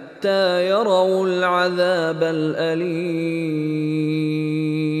حتى يروا العذاب الأليم.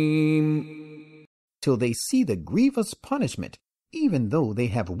 Till they see the grievous punishment, even though they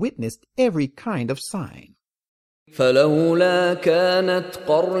have witnessed every kind of sign. فلولا كانت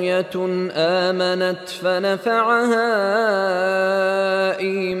قرية آمنت فنفعها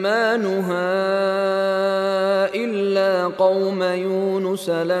إيمانها إلا قوم يونس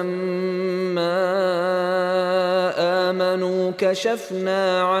لما آمنوا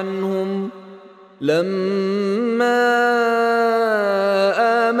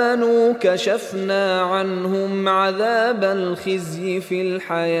كشفنا عنهم عذاب الخزي في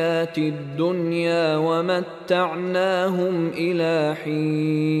الحياة الدنيا ومتعناهم إلى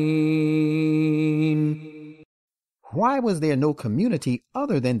حين. Why was there no community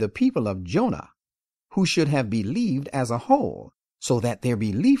other than the people of Jonah, who should have believed as a whole, so that their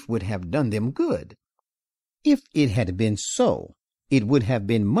belief would have done them good? If it had been so, it would have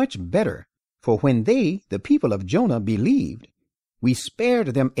been much better, for when they, the people of Jonah, believed, we spared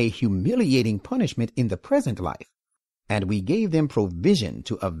them a humiliating punishment in the present life, and we gave them provision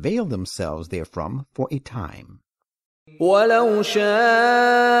to avail themselves therefrom for a time. وَلَوْ شَاءَ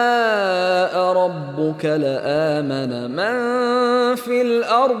رَبُّكَ لَآمَنَ مَنْ فِي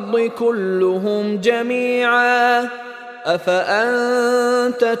الْأَرْضِ كُلُّهُمْ جَمِيعًا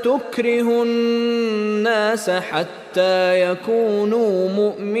أَفَأَنْتَ تُكْرِهُ النَّاسَ حَتَّى يَكُونُوا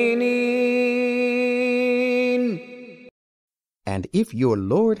مُؤْمِنِينَ. And if your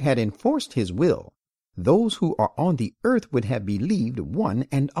Lord had enforced his will, those who are on the earth would have believed one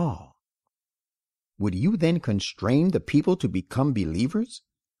and all. Would you then constrain the people to become believers,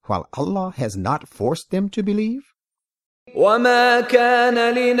 while Allah has not forced them to believe? وَمَا كَانَ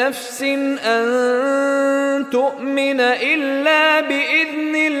لِنَفْسٍ أَن تُؤْمِنَ إِلَّا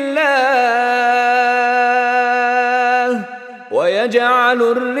بِإِذْنِ اللَّهِ وَيَجْعَلُ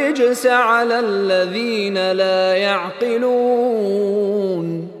الرِّجْسَ عَلَى الَّذِينَ لَا يَعْقِلُونَ.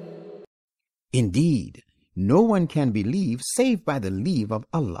 Indeed, no one can believe save by the leave of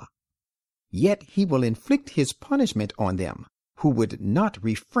Allah. Yet he will inflict his punishment on them who would not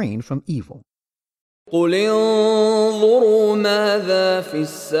refrain from evil. قُلِ انظُرُوا مَاذَا فِي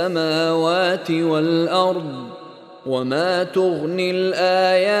السَّمَاوَاتِ وَالْأَرْضِ وَمَا تُغْنِي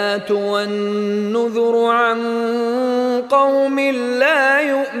الْآيَاتُ وَالنُّذُرُ عَنْ قَوْمٍ لَا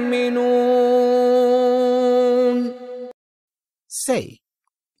يُؤْمِنُونَ. Say,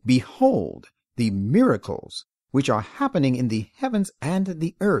 behold the miracles which are happening in the heavens and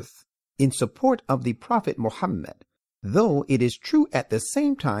the earth in support of the Prophet Muhammad, though it is true at the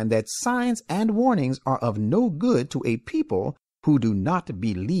same time that signs and warnings are of no good to a people who do not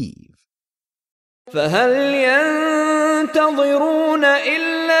believe. فَهَلْ يَنْتَظِرُونَ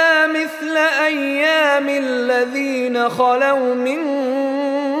إِلَّا مِثْلَ أَيَّامِ الَّذِينَ خَلَوْا مِنْ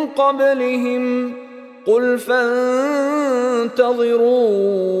قَبْلِهِمْ قُلْ فَانْتَظِرُوا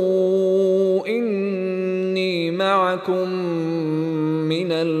إِنِّي مَعَكُمْ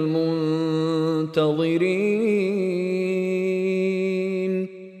مِنَ الْمُنْتَظِرِينَ.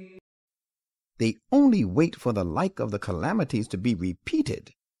 They only wait for the like of the calamities to be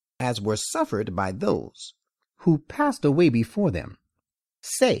repeated, as were suffered by those who passed away before them.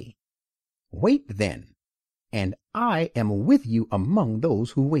 Say, wait then, and I am with you among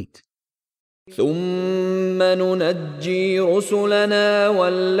those who wait. ثُمَّ نُنَجِّي رُسُلَنَا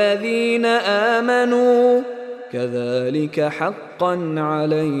وَالَّذِينَ آمَنُوا كذلك حقا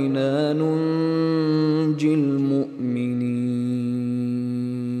علينا ننجي المؤمنين.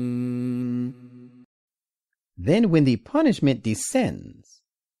 Then when the punishment descends,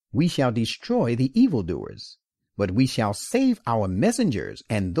 we shall destroy the evildoers, but we shall save our messengers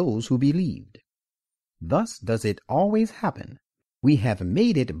and those who believed. Thus does it always happen. We have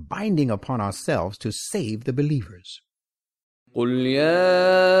made it binding upon ourselves to save the believers. قل يا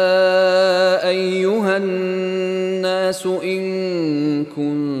أيها الناس إن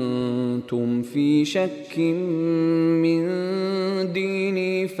كنتم في شك من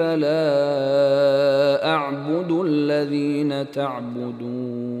ديني فلا أعبد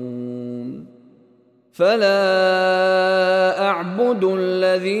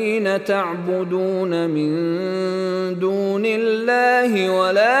الذين تعبدون من دون الله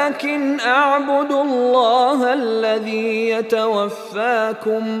ولكن أعبد الله الذي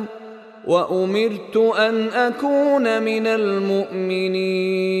يتوفاكم وأمرت أن أكون من المؤمنين.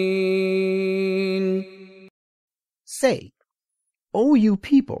 Say, O you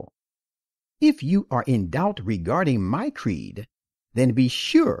people, if you are in doubt regarding my creed, then be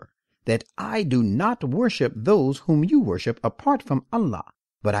sure that I do not worship those whom you worship apart from Allah,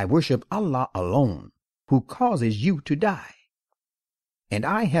 but I worship Allah alone, who causes you to die. And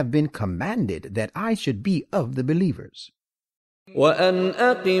I have been commanded that I should be of the believers. وأن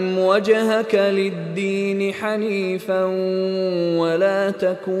أقم وجهك للدين حنيفا ولا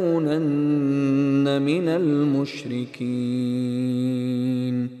تكونن من المشركين.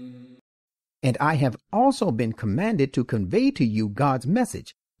 And I have also been commanded to convey to you God's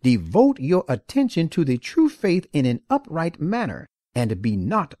message. Devote your attention to the true faith in an upright manner, and be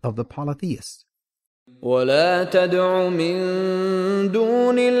not of the polytheists. ولا تدع من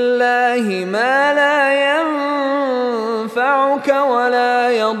دون الله ما لا ينفعك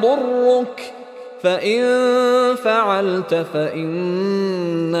ولا يضرك فإن فعلت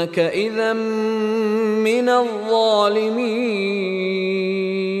فإنك إذا من الظالمين.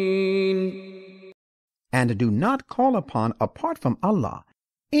 And do not call upon apart from Allah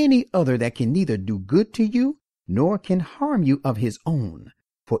any other that can neither do good to you nor can harm you of his own,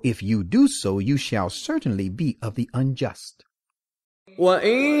 for if you do so you shall certainly be of the unjust.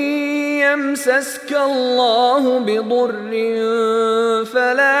 وَإِن يَمْسَسْكَ اللَّهُ بِضُرٍّ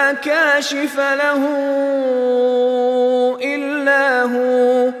فَلَا كَاشِفَ لَهُ إِلَّا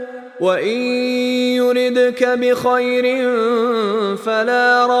هُوَ وَإِن يُرِدْكَ بِخَيْرٍ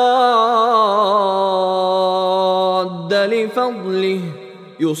فَلَا رَادَّ لِفَضْلِهِ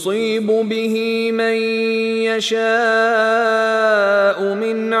يصيب به من يشاء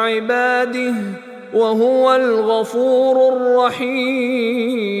من عباده وهو الغفور الرحيم.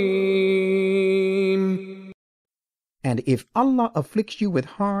 And if Allah afflicts you with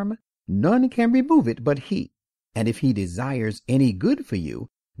harm, none can remove it but He. And if He desires any good for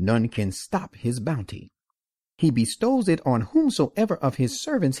you, none can stop His bounty. He bestows it on whomsoever of His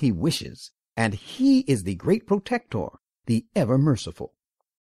servants He wishes, and He is the great protector, the ever merciful.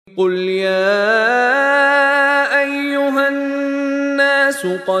 قل يا أيها الناس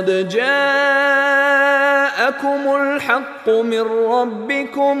قد جاءكم الحق من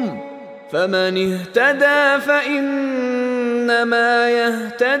ربكم فمن اهتدى فإنما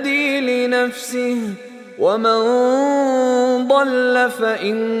يهتدي لنفسه ومن ضل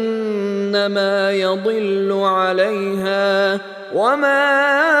فإنما يضل عليها وما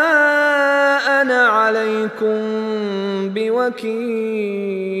أنا عليكم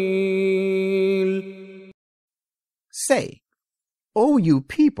بوكيل. Say, O you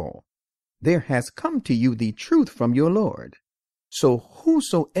people, there has come to you the truth from your Lord. So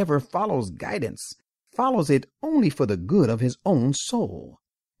whosoever follows guidance follows it only for the good of his own soul,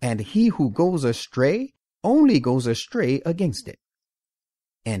 and he who goes astray only goes astray against it.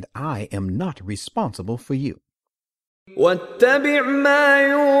 And I am not responsible for you. واتبع ما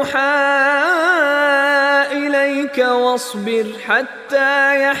يوحى إليك واصبر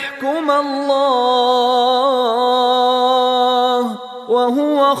حتى يحكم الله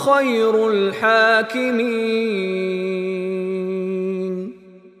وهو خير الحاكمين.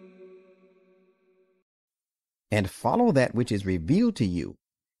 And follow that which is revealed to you,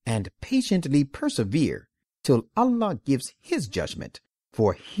 and patiently persevere till Allah gives His judgment,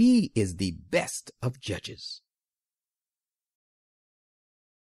 for He is the best of judges.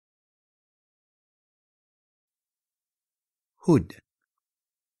 Hud.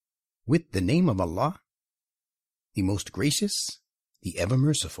 With the name of Allah, the most gracious, the ever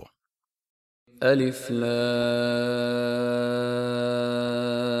merciful. ألف لام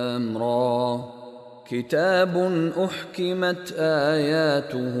را كتاب أحكمت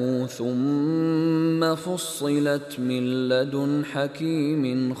آياته ثم فصلت من لدن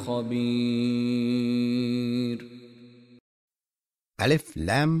حكيم خبير. Alif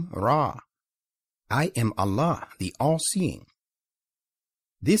Lam Ra. I am Allah, the All-Seeing.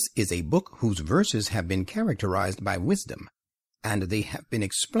 This is a book whose verses have been characterized by wisdom, and they have been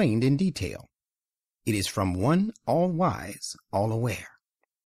explained in detail. It is from one all-wise, all-aware.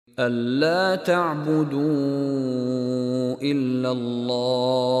 ألا تعبدوا إلا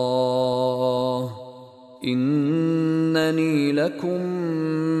الله إنني لكم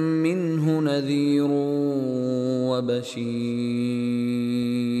منه نذير وبشير.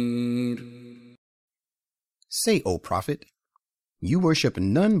 Say, O Prophet, you worship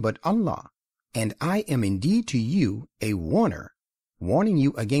none but Allah, and I am indeed to you a warner, warning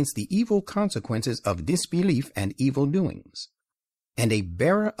you against the evil consequences of disbelief and evil doings, and a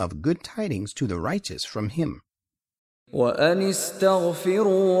bearer of good tidings to the righteous from him. وأن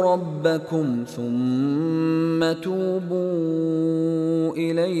استغفروا ربكم ثم توبوا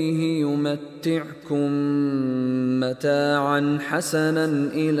إليه يمتعكم متاعا حسنا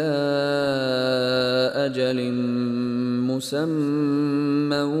إلى أجل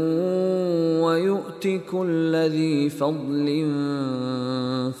مسمى ويؤت كل ذي فضل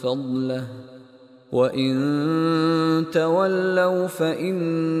فضله وإن تولوا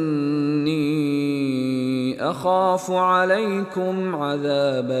فإني أخاف عليكم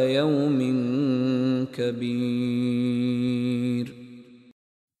عذاب يوم كبير.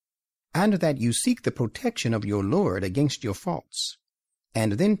 And that you seek the protection of your Lord against your faults,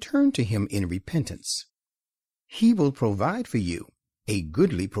 and then turn to him in repentance. He will provide for you a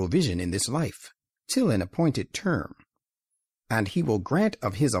goodly provision in this life, till an appointed term, and he will grant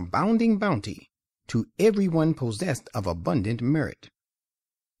of his abounding bounty to everyone possessed of abundant merit.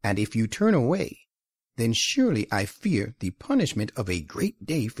 And if you turn away, then surely I fear the punishment of a great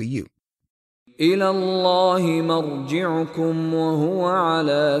day for you. إلى الله مرجعكم وهو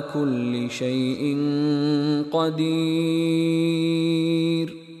على كل شيء قدير.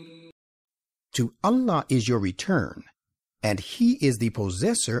 To Allah is your return, and he is the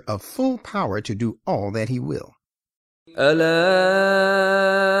possessor of full power to do all that he will. ألا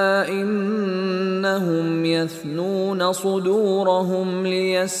إنهم يثنون صدورهم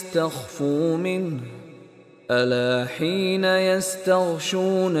ليستخفوا منه ألا حين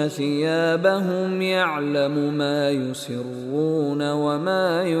يستغشون ثيابهم يعلم ما يسرون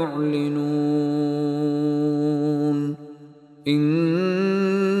وما يعلنون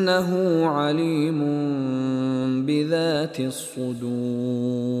إنه عليم بذات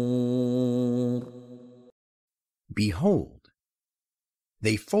الصدور. Behold,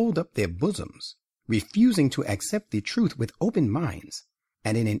 they fold up their bosoms, refusing to accept the truth with open minds,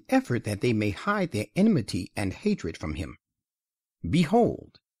 and in an effort that they may hide their enmity and hatred from him.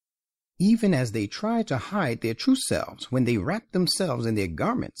 Behold, even as they try to hide their true selves when they wrap themselves in their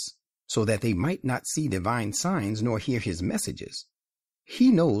garments, so that they might not see divine signs nor hear his messages,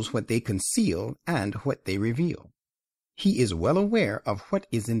 he knows what they conceal and what they reveal. He is well aware of what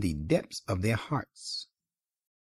is in the depths of their hearts.